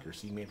motherfucker,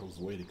 Sea Mantle is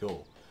the way to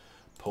go.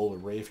 Polar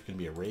Ray, if you're going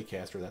to be a Ray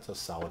caster, that's a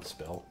solid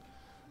spell.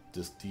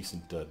 Just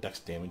decent dex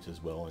damage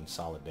as well, and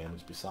solid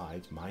damage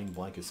besides. Mind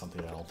Blank is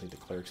something I don't think the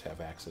clerics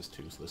have access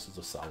to, so this is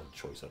a solid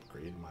choice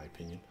upgrade in my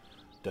opinion.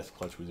 Death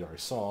Clutch we already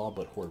saw,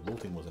 but Horde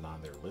Wilting wasn't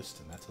on their list,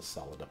 and that's a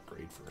solid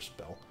upgrade for a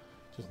spell.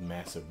 Just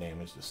massive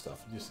damage to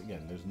stuff. Just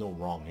again, there's no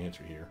wrong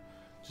answer here.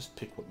 Just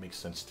pick what makes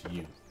sense to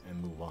you and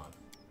move on.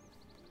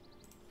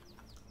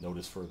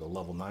 Notice for the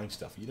level 9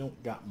 stuff, you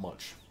don't got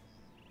much.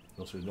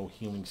 Notice there's no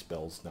healing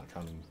spells, not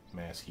counting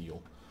mass heal.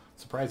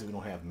 Surprised that we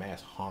don't have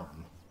mass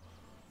harm.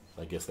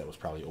 I guess that was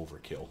probably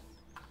overkill.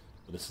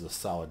 But this is a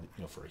solid,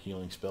 for a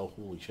healing spell.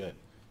 Holy shit.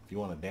 If you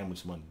want to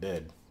damage some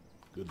undead,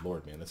 good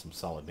lord, man, that's some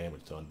solid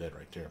damage to undead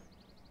right there.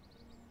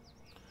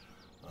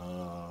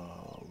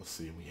 Let's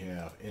see, we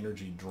have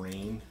Energy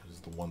Drain. This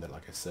is the one that,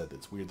 like I said,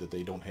 it's weird that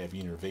they don't have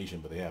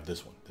Enervation, but they have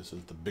this one. This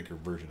is the bigger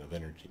version of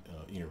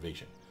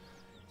Enervation.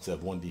 Instead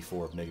of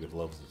 1d4 of negative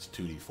levels, it's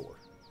 2d4.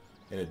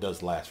 And it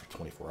does last for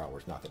 24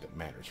 hours. Not that it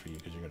matters for you,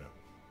 because you're going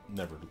to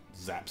never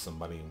zap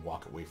somebody and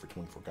walk away for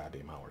 24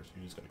 goddamn hours.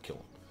 You're just going to kill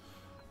them.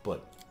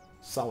 But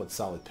solid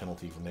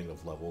penalty for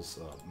negative levels.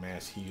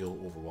 Mass heal,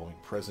 overwhelming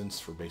presence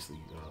for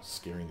basically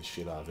scaring the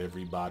shit out of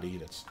everybody.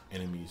 That's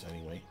enemies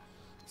anyway.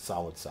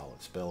 Solid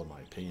spell in my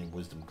opinion.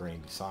 Wisdom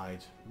Drain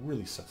besides.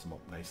 Really sets them up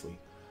nicely.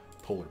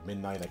 Polar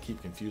Midnight. I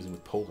keep confusing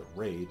with Polar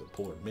Ray, but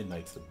Polar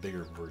Midnight's the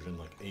bigger version,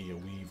 like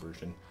AoE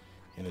version.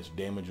 And it's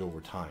damage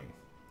over time.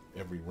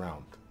 Every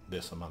round.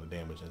 This amount of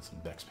damage and some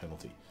dex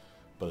penalty.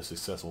 but a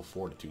successful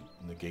fortitude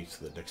negates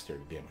the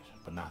dexterity damage,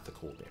 but not the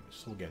cold damage.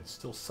 So again,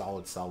 still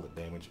solid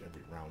damage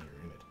every round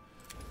you're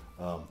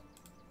in it.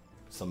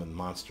 Summon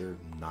monster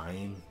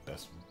 9,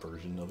 best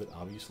version of it,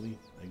 obviously.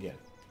 Again,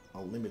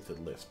 a limited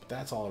list, but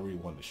that's all I really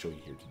wanted to show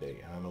you here today.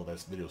 And I know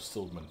this video's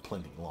still been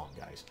plenty long,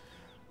 guys.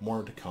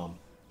 More to come.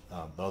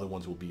 The other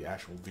ones will be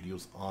actual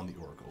videos on the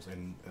oracles.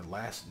 And a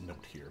last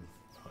note here,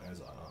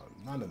 as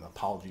not an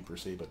apology per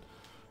se, but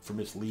for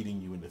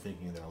misleading you into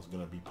thinking that I was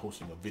going to be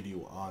posting a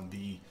video on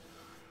the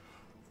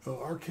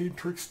Arcane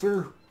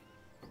Trickster,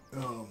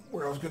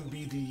 where I was going to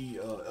be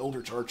the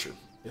Eldritch Archer.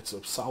 It's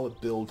a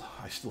solid build.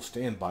 I still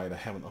stand by it. I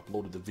haven't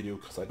uploaded the video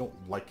because I don't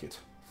like it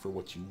for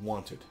what you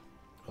wanted.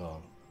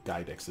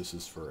 Gydex, this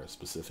is for a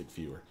specific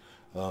viewer.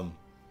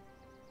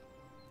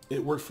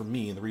 It worked for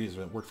me, and the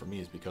reason it worked for me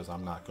is because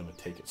I'm not going to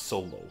take it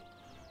solo.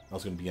 I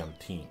was going to be on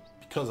a team.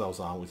 Because I was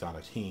always on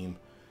a team,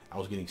 I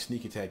was getting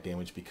sneak attack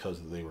damage because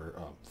they were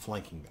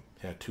flanking them.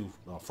 I had 2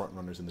 front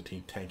runners in the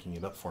team tanking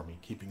it up for me,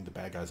 keeping the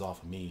bad guys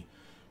off of me,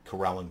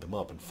 corralling them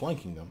up and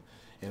flanking them,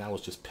 and I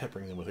was just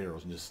peppering them with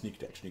arrows and just sneak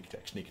attack, sneak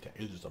attack, sneak attack.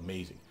 It was just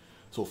amazing.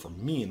 So for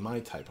me and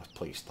my type of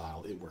play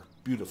style, it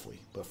worked beautifully.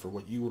 But for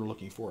what you were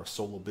looking for, a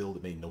solo build,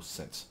 it made no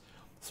sense.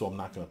 So I'm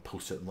not going to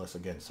post it unless,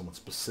 again, someone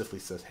specifically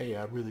says, hey,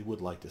 I really would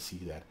like to see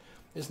that.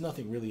 It's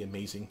nothing really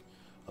amazing.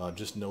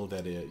 Just know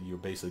that you're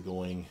basically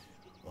going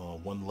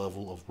 1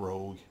 level of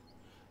Rogue.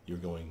 You're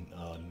going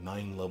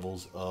 9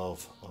 levels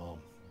of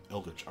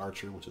Eldritch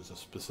Archer, which is a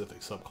specific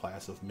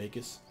subclass of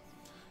Magus.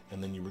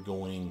 And then you were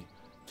going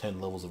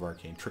 10 levels of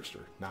Arcane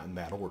Trickster. Not in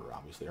that order,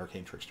 obviously.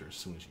 Arcane Trickster as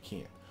soon as you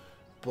can.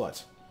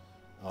 But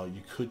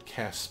you could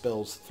cast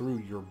spells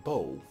through your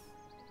bow.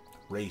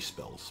 Ray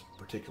spells,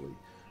 particularly.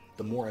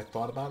 The more I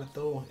thought about it,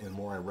 though, and the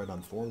more I read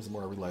on forums, the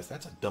more I realized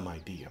that's a dumb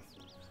idea.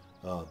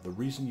 The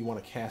reason you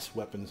want to cast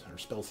weapons or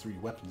spells through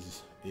your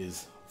weapons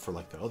is for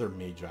like the other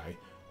Magi,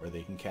 where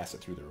they can cast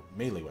it through their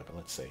melee weapon,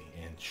 let's say,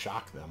 and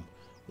shock them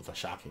with a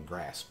shocking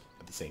grasp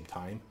at the same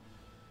time.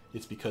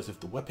 It's because if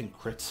the weapon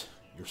crits,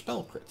 your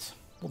spell crits.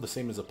 Well, the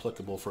same is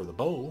applicable for the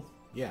bow.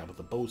 Yeah, but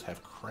the bows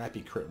have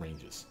crappy crit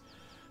ranges.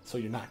 So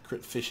you're not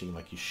crit fishing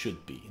like you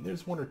should be. And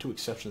there's 1 or 2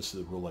 exceptions to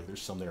the rule. Like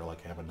there's some there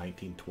like have a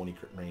 19-20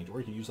 crit range, or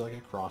you can use like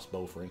a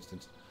crossbow, for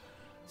instance.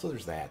 So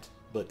there's that.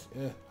 But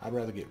I'd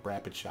rather get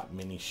rapid shot,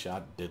 mini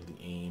shot, deadly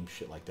aim,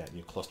 shit like that,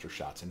 cluster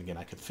shots. And again,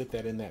 I could fit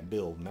that in that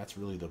build, and that's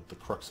really the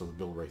crux of the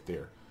build right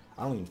there.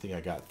 I don't even think I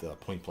got the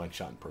point blank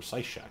shot and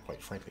precise shot,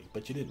 quite frankly.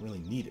 But you didn't really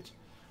need it.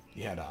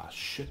 You had a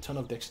shit ton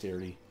of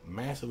dexterity,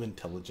 massive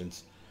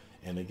intelligence,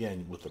 and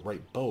again, with the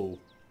right bow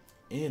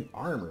and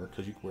armor,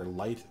 because you could wear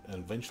light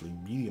and eventually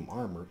medium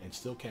armor and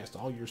still cast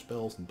all your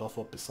spells and buff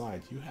up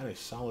besides, you had a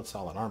solid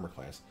armor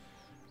class.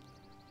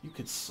 You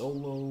could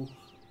solo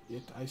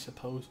it, I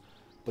suppose,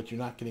 but you're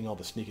not getting all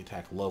the sneak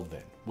attack love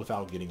then,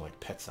 without getting like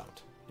pets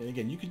out. And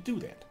again, you could do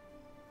that,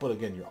 but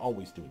again, you're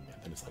always doing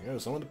that. And it's like, oh,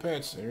 some of the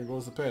pets, there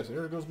goes the pets,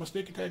 there goes my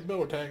sneak attack,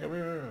 bow attack.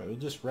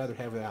 I'd just rather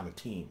have it on a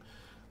team.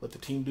 Let the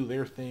team do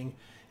their thing,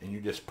 and you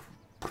just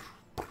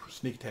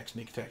sneak attack,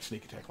 sneak attack,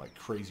 sneak attack like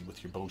crazy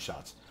with your bow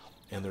shots.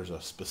 And there's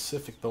a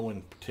specific bow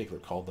in particular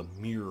called the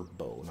mirror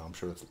bow. Now I'm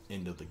sure it's the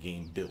end of the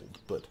game build,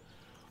 but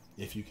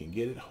if you can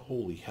get it,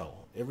 holy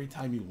hell. Every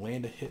time you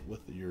land a hit with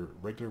your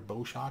regular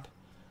bow shot,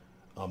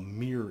 a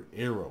mirror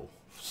arrow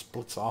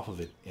splits off of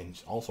it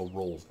and also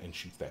rolls and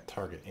shoots that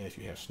target. And if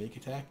you have sneak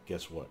attack,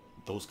 guess what?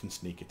 Those can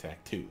sneak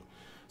attack too.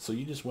 So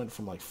you just went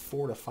from like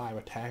 4 to 5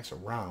 attacks a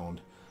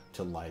round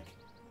to like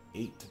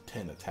 8 to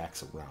 10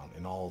 attacks a round,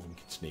 and all of them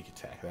can sneak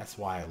attack. That's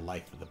why I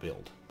liked the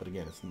build. But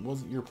again, it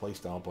wasn't your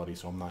playstyle, buddy,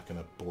 so I'm not going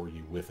to bore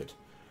you with it.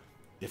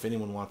 If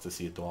anyone wants to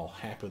see it, though, I'll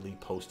happily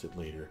post it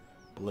later.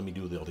 But let me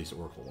do all these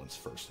Oracle ones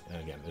first.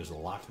 And again, there's a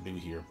lot to do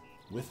here.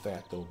 With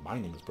that, though, my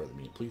name is Brother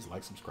Me. Please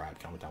like, subscribe,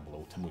 comment down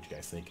below. Tell me what you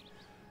guys think.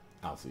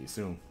 I'll see you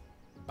soon.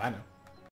 Bye now.